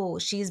 oh,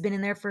 she's been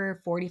in there for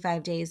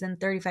 45 days and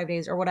 35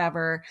 days or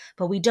whatever,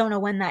 but we don't know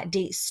when that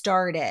date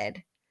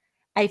started.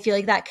 I feel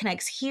like that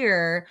connects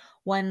here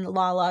when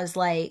Lala's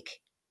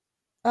like,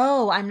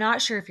 oh, I'm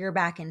not sure if you're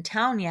back in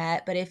town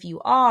yet, but if you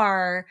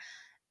are,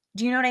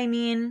 do you know what I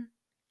mean?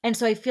 And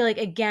so I feel like,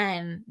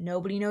 again,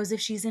 nobody knows if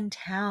she's in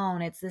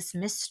town. It's this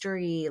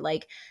mystery,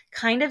 like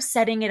kind of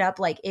setting it up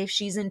like if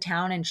she's in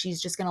town and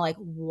she's just going to like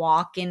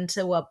walk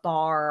into a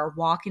bar or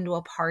walk into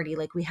a party,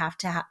 like we have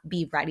to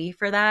be ready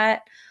for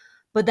that.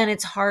 But then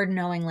it's hard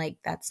knowing like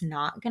that's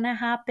not going to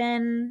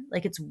happen.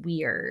 Like it's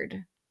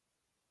weird.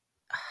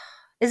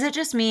 Is it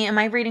just me? Am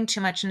I reading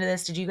too much into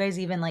this? Did you guys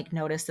even like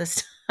notice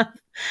this stuff?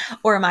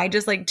 Or am I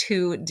just like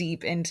too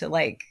deep into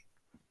like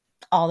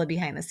all the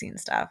behind the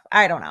scenes stuff?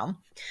 I don't know.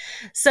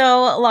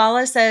 So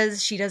Lala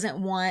says she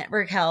doesn't want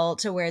Raquel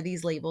to wear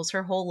these labels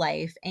her whole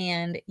life.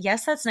 And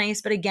yes, that's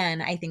nice. But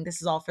again, I think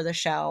this is all for the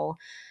show.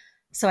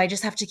 So I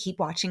just have to keep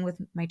watching with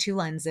my two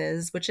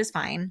lenses, which is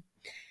fine.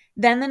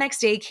 Then the next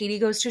day, Katie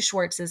goes to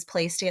Schwartz's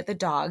place to get the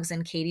dogs.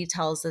 And Katie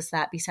tells us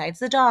that besides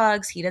the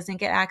dogs, he doesn't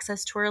get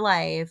access to her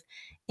life.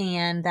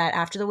 And that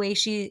after the way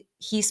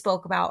he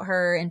spoke about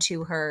her and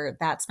to her,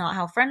 that's not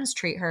how friends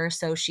treat her.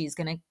 So she's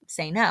going to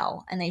say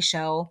no. And they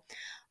show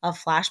a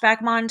flashback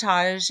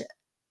montage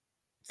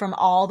from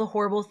all the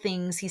horrible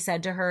things he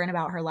said to her and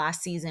about her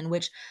last season,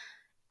 which,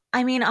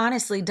 I mean,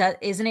 honestly,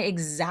 isn't it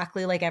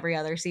exactly like every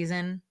other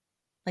season?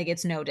 Like,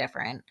 it's no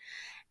different.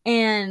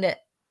 And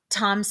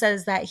Tom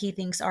says that he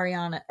thinks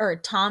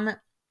Tom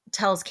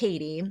tells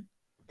Katie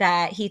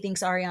that he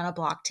thinks Ariana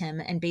blocked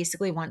him and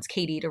basically wants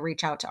Katie to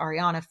reach out to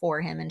Ariana for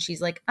him. And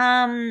she's like,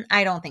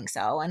 I don't think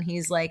so. And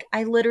he's like,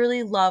 I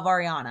literally love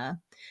Ariana.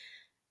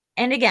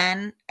 And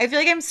again, I feel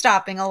like I'm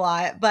stopping a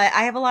lot, but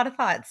I have a lot of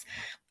thoughts.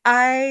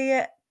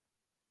 I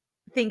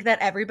think that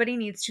everybody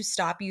needs to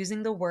stop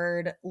using the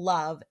word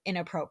love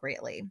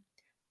inappropriately.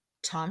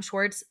 Tom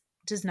Schwartz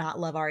does not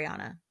love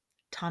Ariana.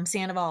 Tom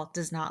Sandoval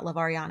does not love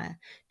Ariana.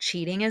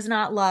 Cheating is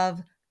not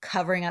love.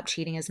 Covering up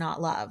cheating is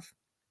not love.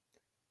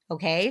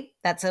 Okay?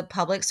 That's a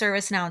public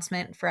service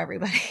announcement for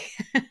everybody.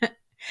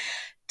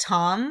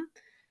 Tom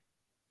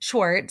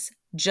Schwartz,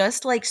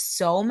 just like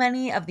so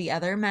many of the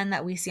other men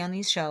that we see on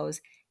these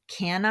shows,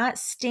 cannot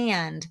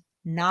stand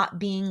not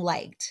being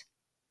liked.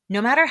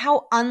 No matter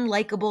how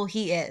unlikable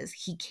he is,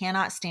 he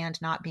cannot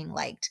stand not being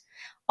liked.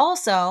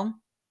 Also,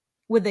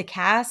 with the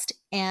cast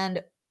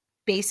and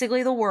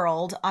basically the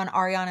world on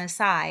Ariana's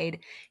side,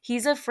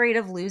 he's afraid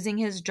of losing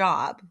his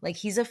job. Like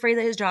he's afraid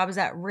that his job is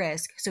at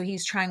risk. So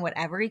he's trying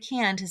whatever he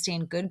can to stay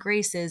in good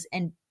graces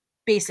and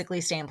basically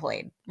stay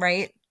employed,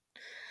 right?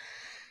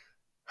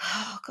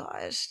 Oh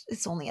gosh,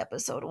 it's only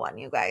episode 1,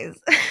 you guys.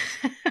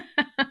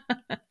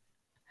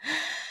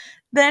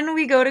 Then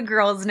we go to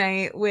girls'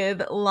 night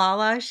with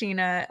Lala,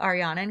 Sheena,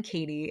 Ariana, and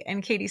Katie.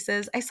 And Katie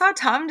says, I saw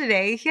Tom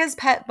today. He has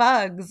pet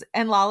bugs.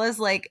 And Lala's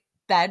like,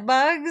 bed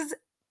bugs?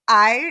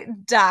 I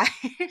died.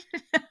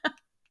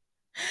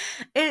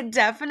 It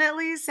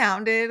definitely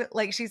sounded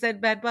like she said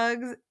bed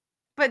bugs,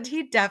 but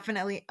he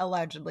definitely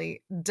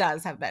allegedly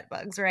does have bed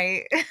bugs,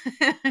 right?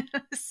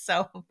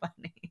 So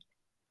funny.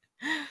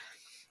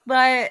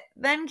 But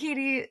then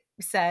Katie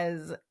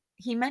says,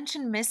 he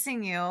mentioned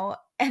missing you.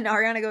 And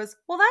Ariana goes,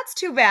 well, that's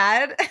too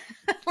bad.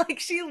 Like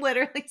she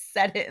literally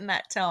said it in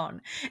that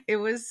tone. It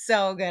was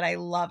so good. I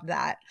loved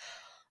that.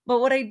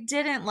 But what I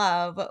didn't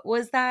love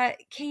was that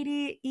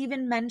Katie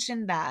even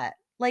mentioned that.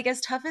 Like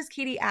as tough as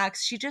Katie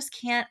acts, she just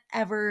can't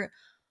ever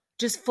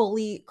just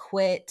fully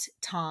quit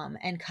Tom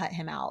and cut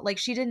him out. Like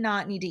she did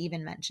not need to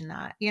even mention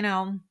that, you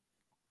know?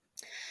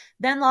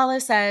 Then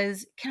Lala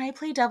says, can I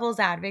play devil's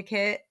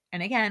advocate?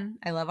 And again,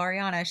 I love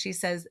Ariana. She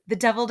says, the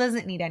devil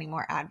doesn't need any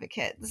more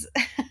advocates.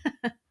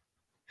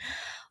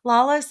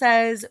 Lala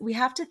says, we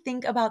have to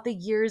think about the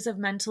years of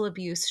mental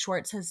abuse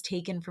Schwartz has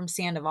taken from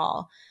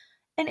Sandoval.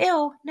 And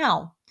ew,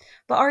 no.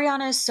 But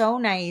Ariana is so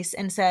nice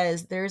and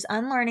says there's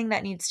unlearning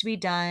that needs to be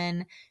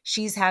done.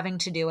 She's having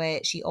to do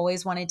it. She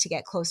always wanted to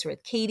get closer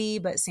with Katie,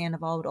 but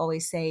Sandoval would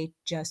always say,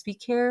 just be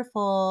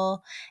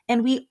careful.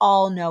 And we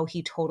all know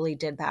he totally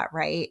did that,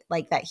 right?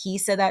 Like that he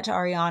said that to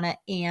Ariana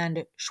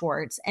and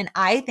Schwartz. And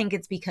I think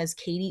it's because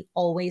Katie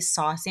always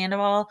saw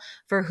Sandoval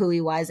for who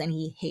he was and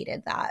he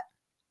hated that.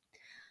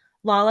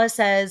 Lala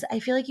says, I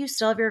feel like you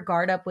still have your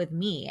guard up with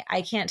me.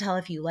 I can't tell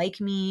if you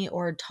like me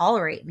or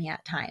tolerate me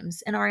at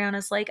times. And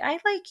Ariana's like, I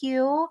like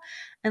you.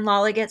 And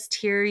Lala gets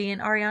teary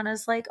and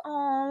Ariana's like,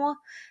 oh.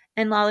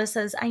 And Lala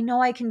says, I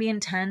know I can be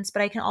intense,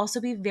 but I can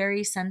also be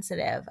very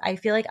sensitive. I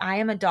feel like I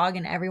am a dog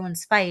in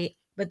everyone's fight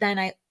but then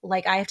I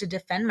have to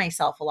defend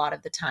myself a lot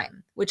of the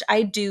time, which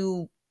I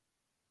do.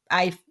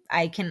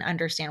 I can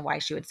understand why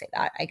she would say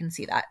that. I can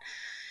see that.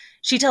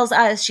 She tells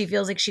us she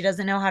feels like she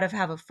doesn't know how to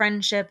have a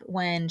friendship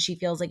when she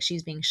feels like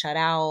she's being shut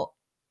out.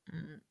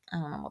 I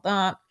don't know about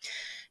that.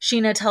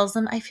 Sheena tells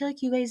them, I feel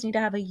like you guys need to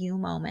have a you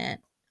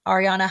moment.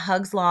 Ariana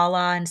hugs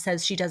Lala and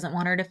says she doesn't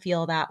want her to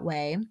feel that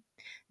way.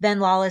 Then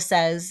Lala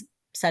says,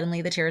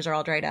 suddenly the tears are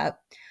all dried up.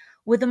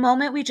 With the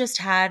moment we just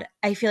had,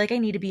 I feel like I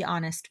need to be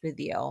honest with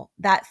you.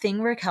 That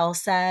thing Raquel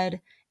said,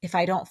 if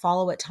I don't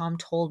follow what Tom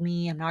told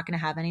me, I'm not going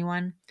to have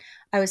anyone.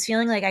 I was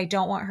feeling like I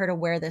don't want her to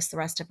wear this the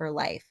rest of her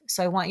life.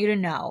 So I want you to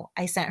know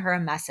I sent her a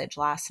message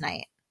last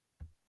night.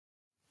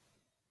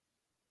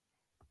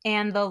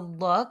 And the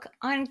look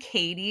on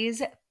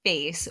Katie's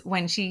face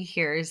when she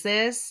hears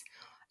this,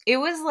 it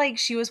was like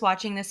she was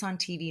watching this on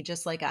TV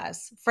just like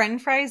us,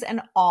 French fries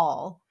and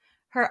all.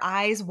 Her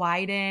eyes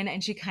widen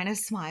and she kind of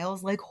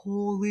smiles like,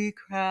 holy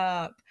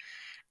crap.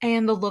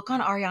 And the look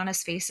on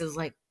Ariana's face is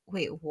like,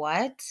 wait,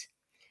 what?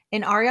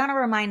 And Ariana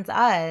reminds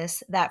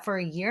us that for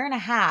a year and a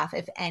half,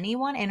 if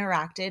anyone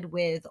interacted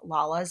with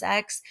Lala's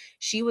ex,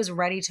 she was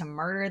ready to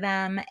murder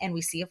them. And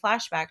we see a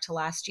flashback to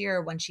last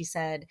year when she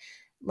said,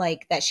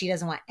 like, that she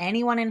doesn't want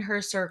anyone in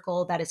her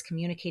circle that is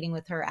communicating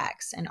with her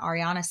ex. And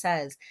Ariana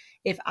says,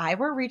 if I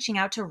were reaching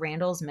out to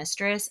Randall's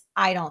mistress,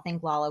 I don't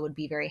think Lala would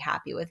be very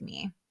happy with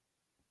me.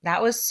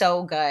 That was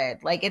so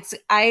good. Like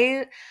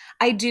I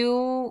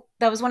do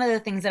that was one of the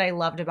things that I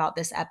loved about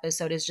this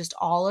episode is just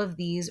all of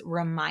these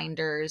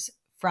reminders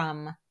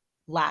from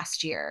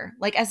last year.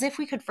 Like as if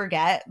we could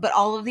forget, but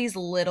all of these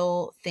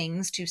little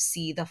things to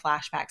see the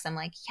flashbacks. I'm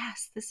like,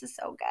 "Yes, this is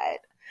so good."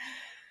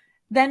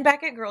 Then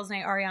back at girls'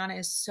 night, Ariana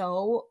is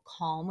so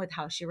calm with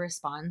how she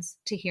responds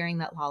to hearing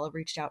that Lala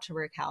reached out to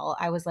Raquel.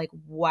 I was like,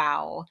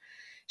 wow.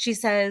 She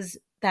says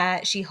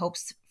that she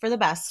hopes for the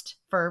best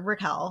for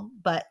Raquel,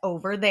 but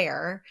over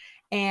there,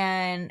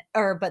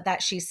 but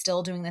that she's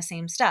still doing the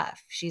same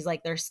stuff. She's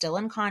like, they're still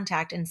in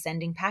contact and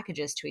sending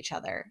packages to each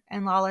other.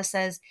 And Lala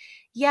says,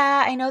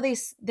 yeah, I know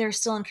they're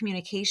still in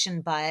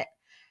communication, but,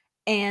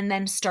 and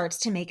then starts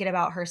to make it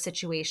about her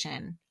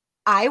situation.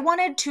 I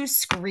wanted to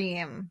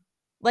scream.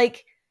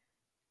 Like,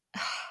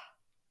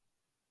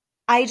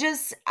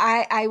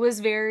 I was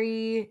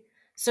very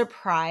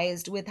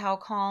surprised with how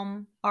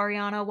calm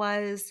Ariana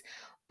was,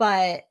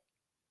 but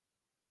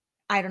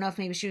I don't know if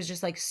maybe she was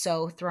just like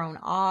so thrown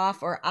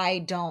off or I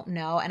don't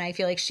know. And I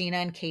feel like Sheena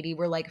and Katie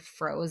were like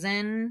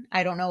frozen.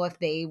 I don't know if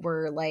they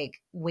were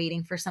like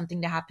waiting for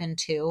something to happen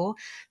too,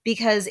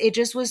 because it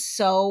just was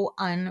so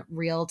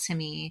unreal to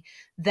me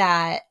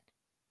that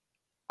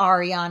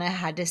Ariana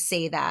had to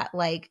say that,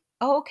 like,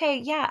 oh, okay,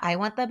 yeah, I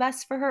want the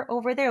best for her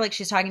over there. Like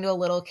she's talking to a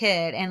little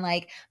kid and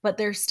like, but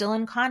they're still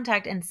in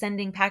contact and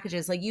sending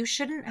packages. Like you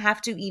shouldn't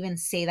have to even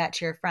say that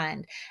to your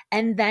friend.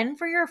 And then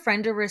for your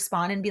friend to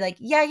respond and be like,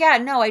 yeah,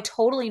 no, I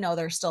totally know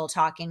they're still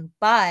talking,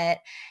 but,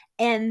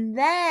 and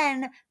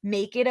then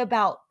make it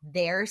about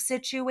their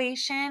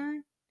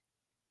situation.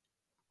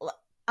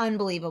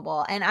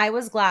 Unbelievable. And I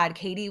was glad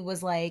Katie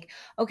was like,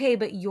 okay,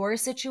 but your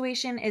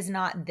situation is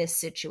not this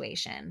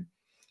situation.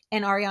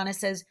 And Ariana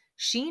says,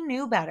 she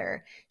knew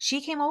better.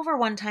 She came over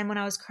one time when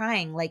I was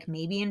crying, like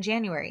maybe in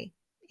January,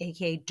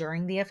 aka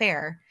during the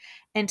affair.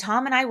 And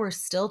Tom and I were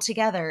still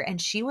together, and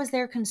she was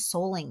there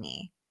consoling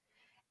me.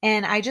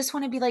 And I just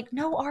want to be like,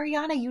 no,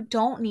 Ariana, you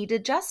don't need to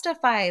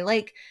justify.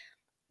 Like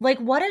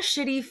what a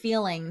shitty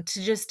feeling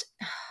to just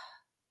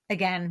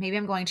again, maybe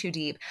I'm going too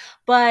deep,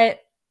 but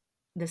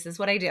this is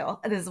what I do.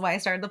 This is why I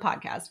started the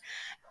podcast,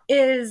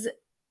 is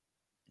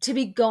to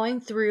be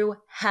going through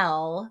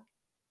hell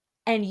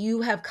and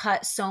you have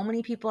cut so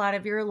many people out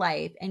of your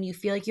life and you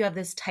feel like you have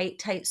this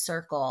tight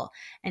circle,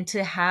 and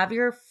to have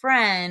your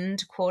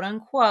friend, quote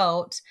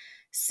unquote,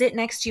 sit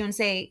next to you and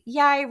say,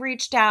 yeah, I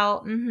reached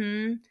out.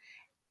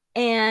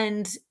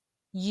 And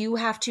you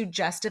have to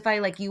justify,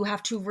 like you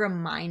have to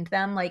remind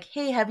them like,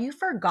 hey, have you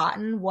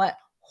forgotten what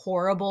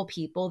horrible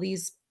people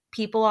these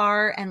people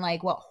are and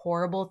like what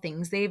horrible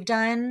things they've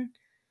done?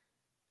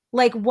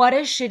 Like what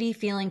a shitty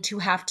feeling to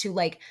have to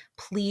like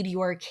plead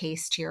your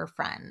case to your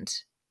friend,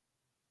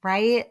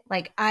 right?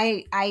 Like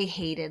I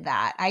hated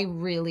that. I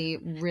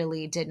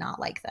really did not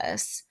like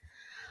this.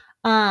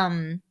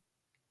 Um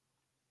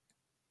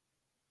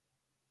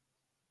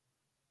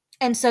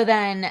And so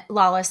then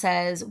Lala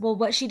says, well,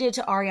 what she did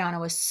to Ariana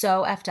was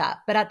so effed up.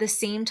 But at the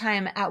same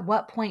time, at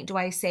what point do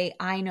I say,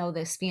 I know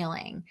this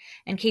feeling?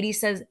 And Katie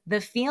says, the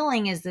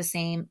feeling is the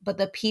same, but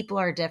the people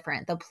are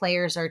different. The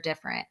players are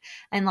different.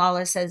 And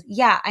Lala says,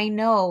 yeah, I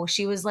know.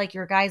 She was like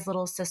your guy's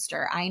little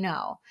sister. I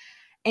know.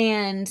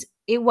 And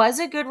it was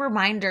a good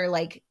reminder,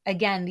 like,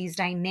 again, these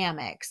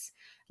dynamics.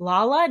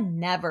 Lala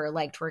never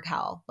liked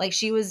Raquel. Like,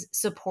 she was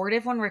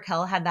supportive when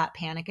Raquel had that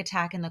panic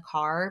attack in the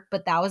car,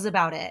 but that was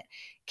about it.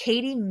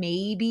 Katie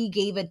maybe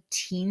gave a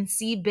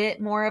teensy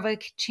bit more of a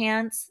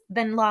chance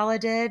than Lala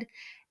did.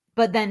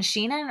 But then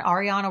Sheena and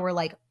Ariana were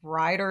like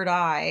ride or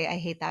die. I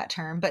hate that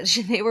term, but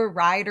they were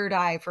ride or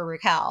die for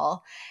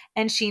Raquel.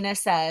 And Sheena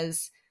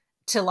says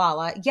To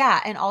Lala. Yeah.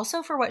 And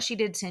also for what she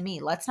did to me.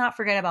 Let's not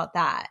forget about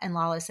that. And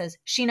Lala says,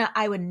 Sheena,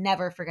 I would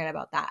never forget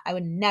about that. I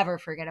would never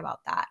forget about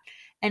that.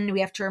 And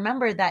we have to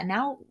remember that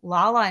now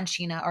Lala and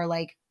Sheena are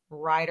like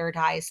ride or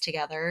dies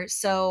together.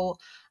 So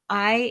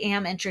I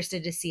am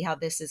interested to see how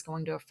this is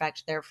going to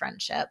affect their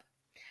friendship.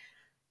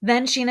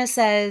 Then Sheena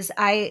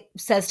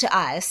says to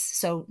us,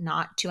 so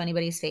not to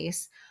anybody's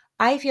face,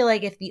 I feel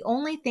like if the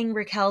only thing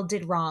Raquel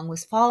did wrong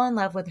was fall in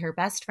love with her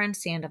best friend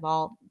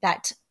Sandoval,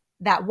 that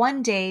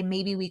one day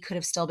maybe we could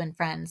have still been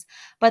friends.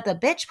 But the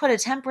bitch put a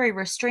temporary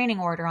restraining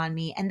order on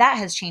me, and that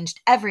has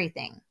changed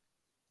everything.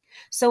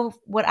 So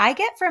what I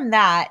get from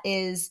that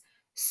is,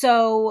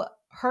 so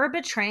her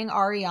betraying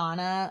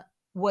Ariana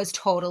was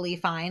totally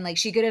fine. Like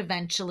she could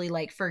eventually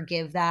like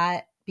forgive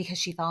that because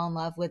she fell in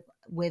love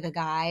with a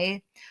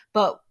guy,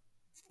 but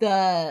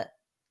the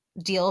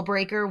deal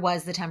breaker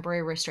was the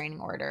temporary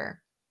restraining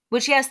order.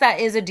 Which yes, that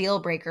is a deal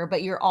breaker,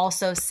 but you're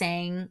also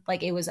saying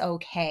like it was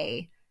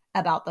okay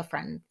about the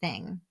friend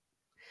thing.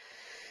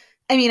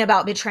 I mean,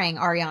 about betraying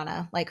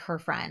Ariana, like her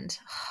friend.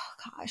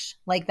 Oh, gosh,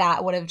 like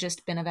that would have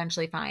just been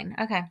eventually fine.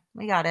 Okay,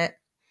 we got it.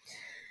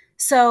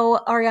 So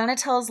Ariana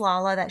tells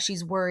Lala that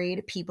she's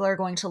worried people are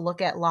going to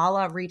look at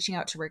Lala reaching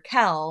out to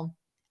Raquel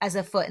as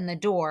a foot in the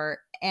door.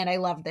 And I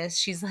love this.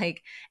 She's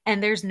like,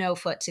 and there's no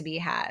foot to be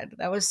had.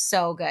 That was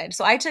so good.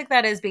 So I took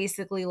that as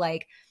basically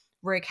like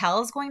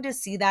Raquel's going to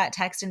see that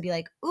text and be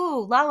like,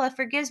 ooh, Lala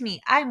forgives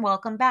me. I'm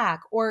welcome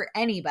back. Or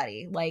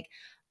anybody.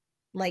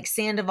 Like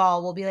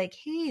Sandoval will be like,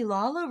 hey,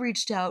 Lala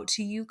reached out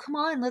to you. Come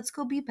on, let's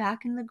go be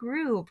back in the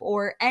group.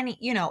 Or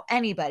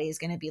anybody is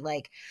going to be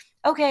like,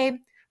 okay,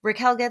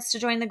 Raquel gets to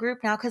join the group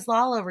now because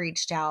Lala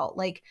reached out.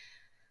 Like,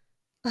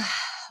 I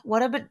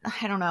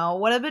don't know,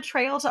 what a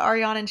betrayal to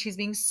Ariana, and she's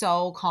being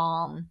so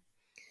calm.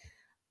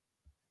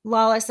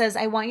 Lala says,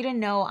 I want you to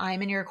know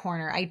I'm in your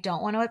corner. I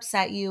don't want to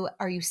upset you.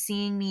 Are you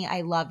seeing me?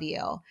 I love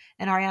you.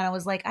 And Ariana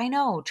was like, I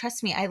know.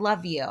 Trust me. I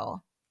love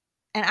you.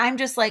 And I'm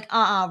just like,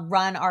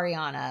 run,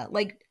 Ariana.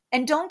 Like,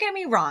 and don't get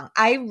me wrong,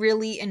 I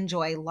really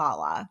enjoy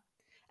Lala.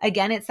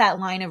 Again, it's that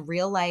line of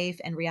real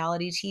life and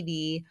reality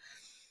TV.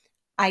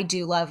 I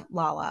do love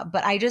Lala,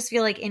 but I just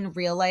feel like in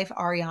real life,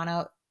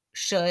 Ariana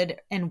should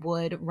and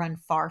would run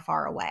far,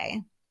 far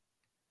away,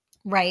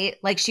 right?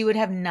 Like, she would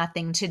have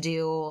nothing to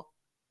do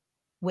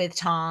with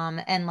Tom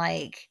and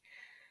like,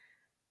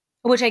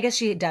 which I guess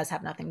she does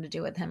have nothing to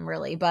do with him,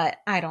 really, but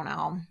I don't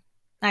know.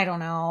 I don't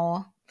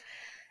know.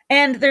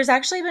 And there's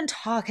actually been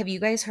talk. Have you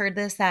guys heard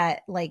this?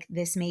 That like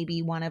this may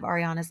be one of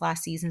Ariana's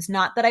last seasons.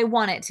 Not that I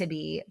want it to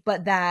be,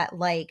 but that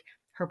like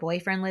her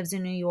boyfriend lives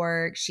in New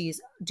York.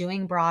 She's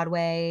doing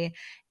Broadway.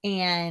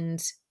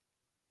 And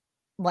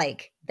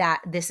like that,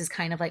 this is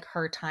kind of like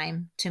her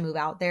time to move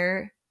out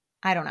there.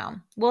 I don't know.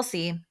 We'll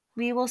see.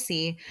 We will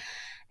see.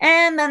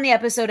 And then the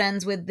episode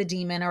ends with the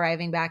demon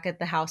arriving back at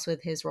the house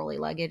with his rolly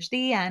luggage.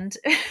 The end.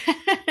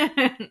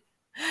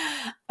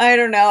 I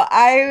don't know.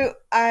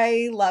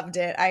 I loved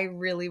it. I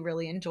really,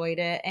 really enjoyed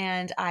it.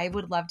 And I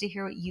would love to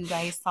hear what you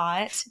guys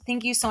thought.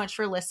 Thank you so much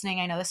for listening.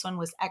 I know this one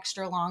was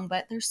extra long,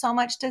 but there's so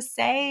much to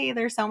say.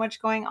 There's so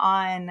much going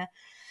on.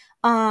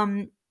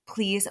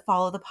 Please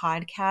follow the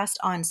podcast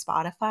on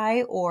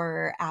Spotify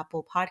or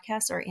Apple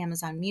Podcasts or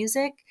Amazon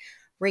Music.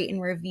 Rate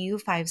and review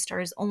 5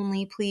 stars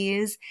only,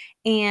 please.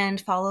 And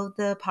follow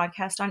the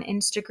podcast on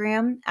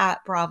Instagram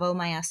at Bravo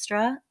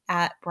Maestra,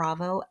 at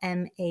Bravo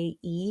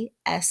Maestra.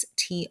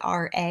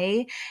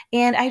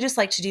 And I just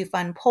like to do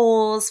fun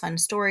polls, fun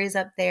stories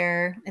up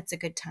there. It's a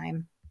good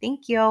time.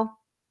 Thank you.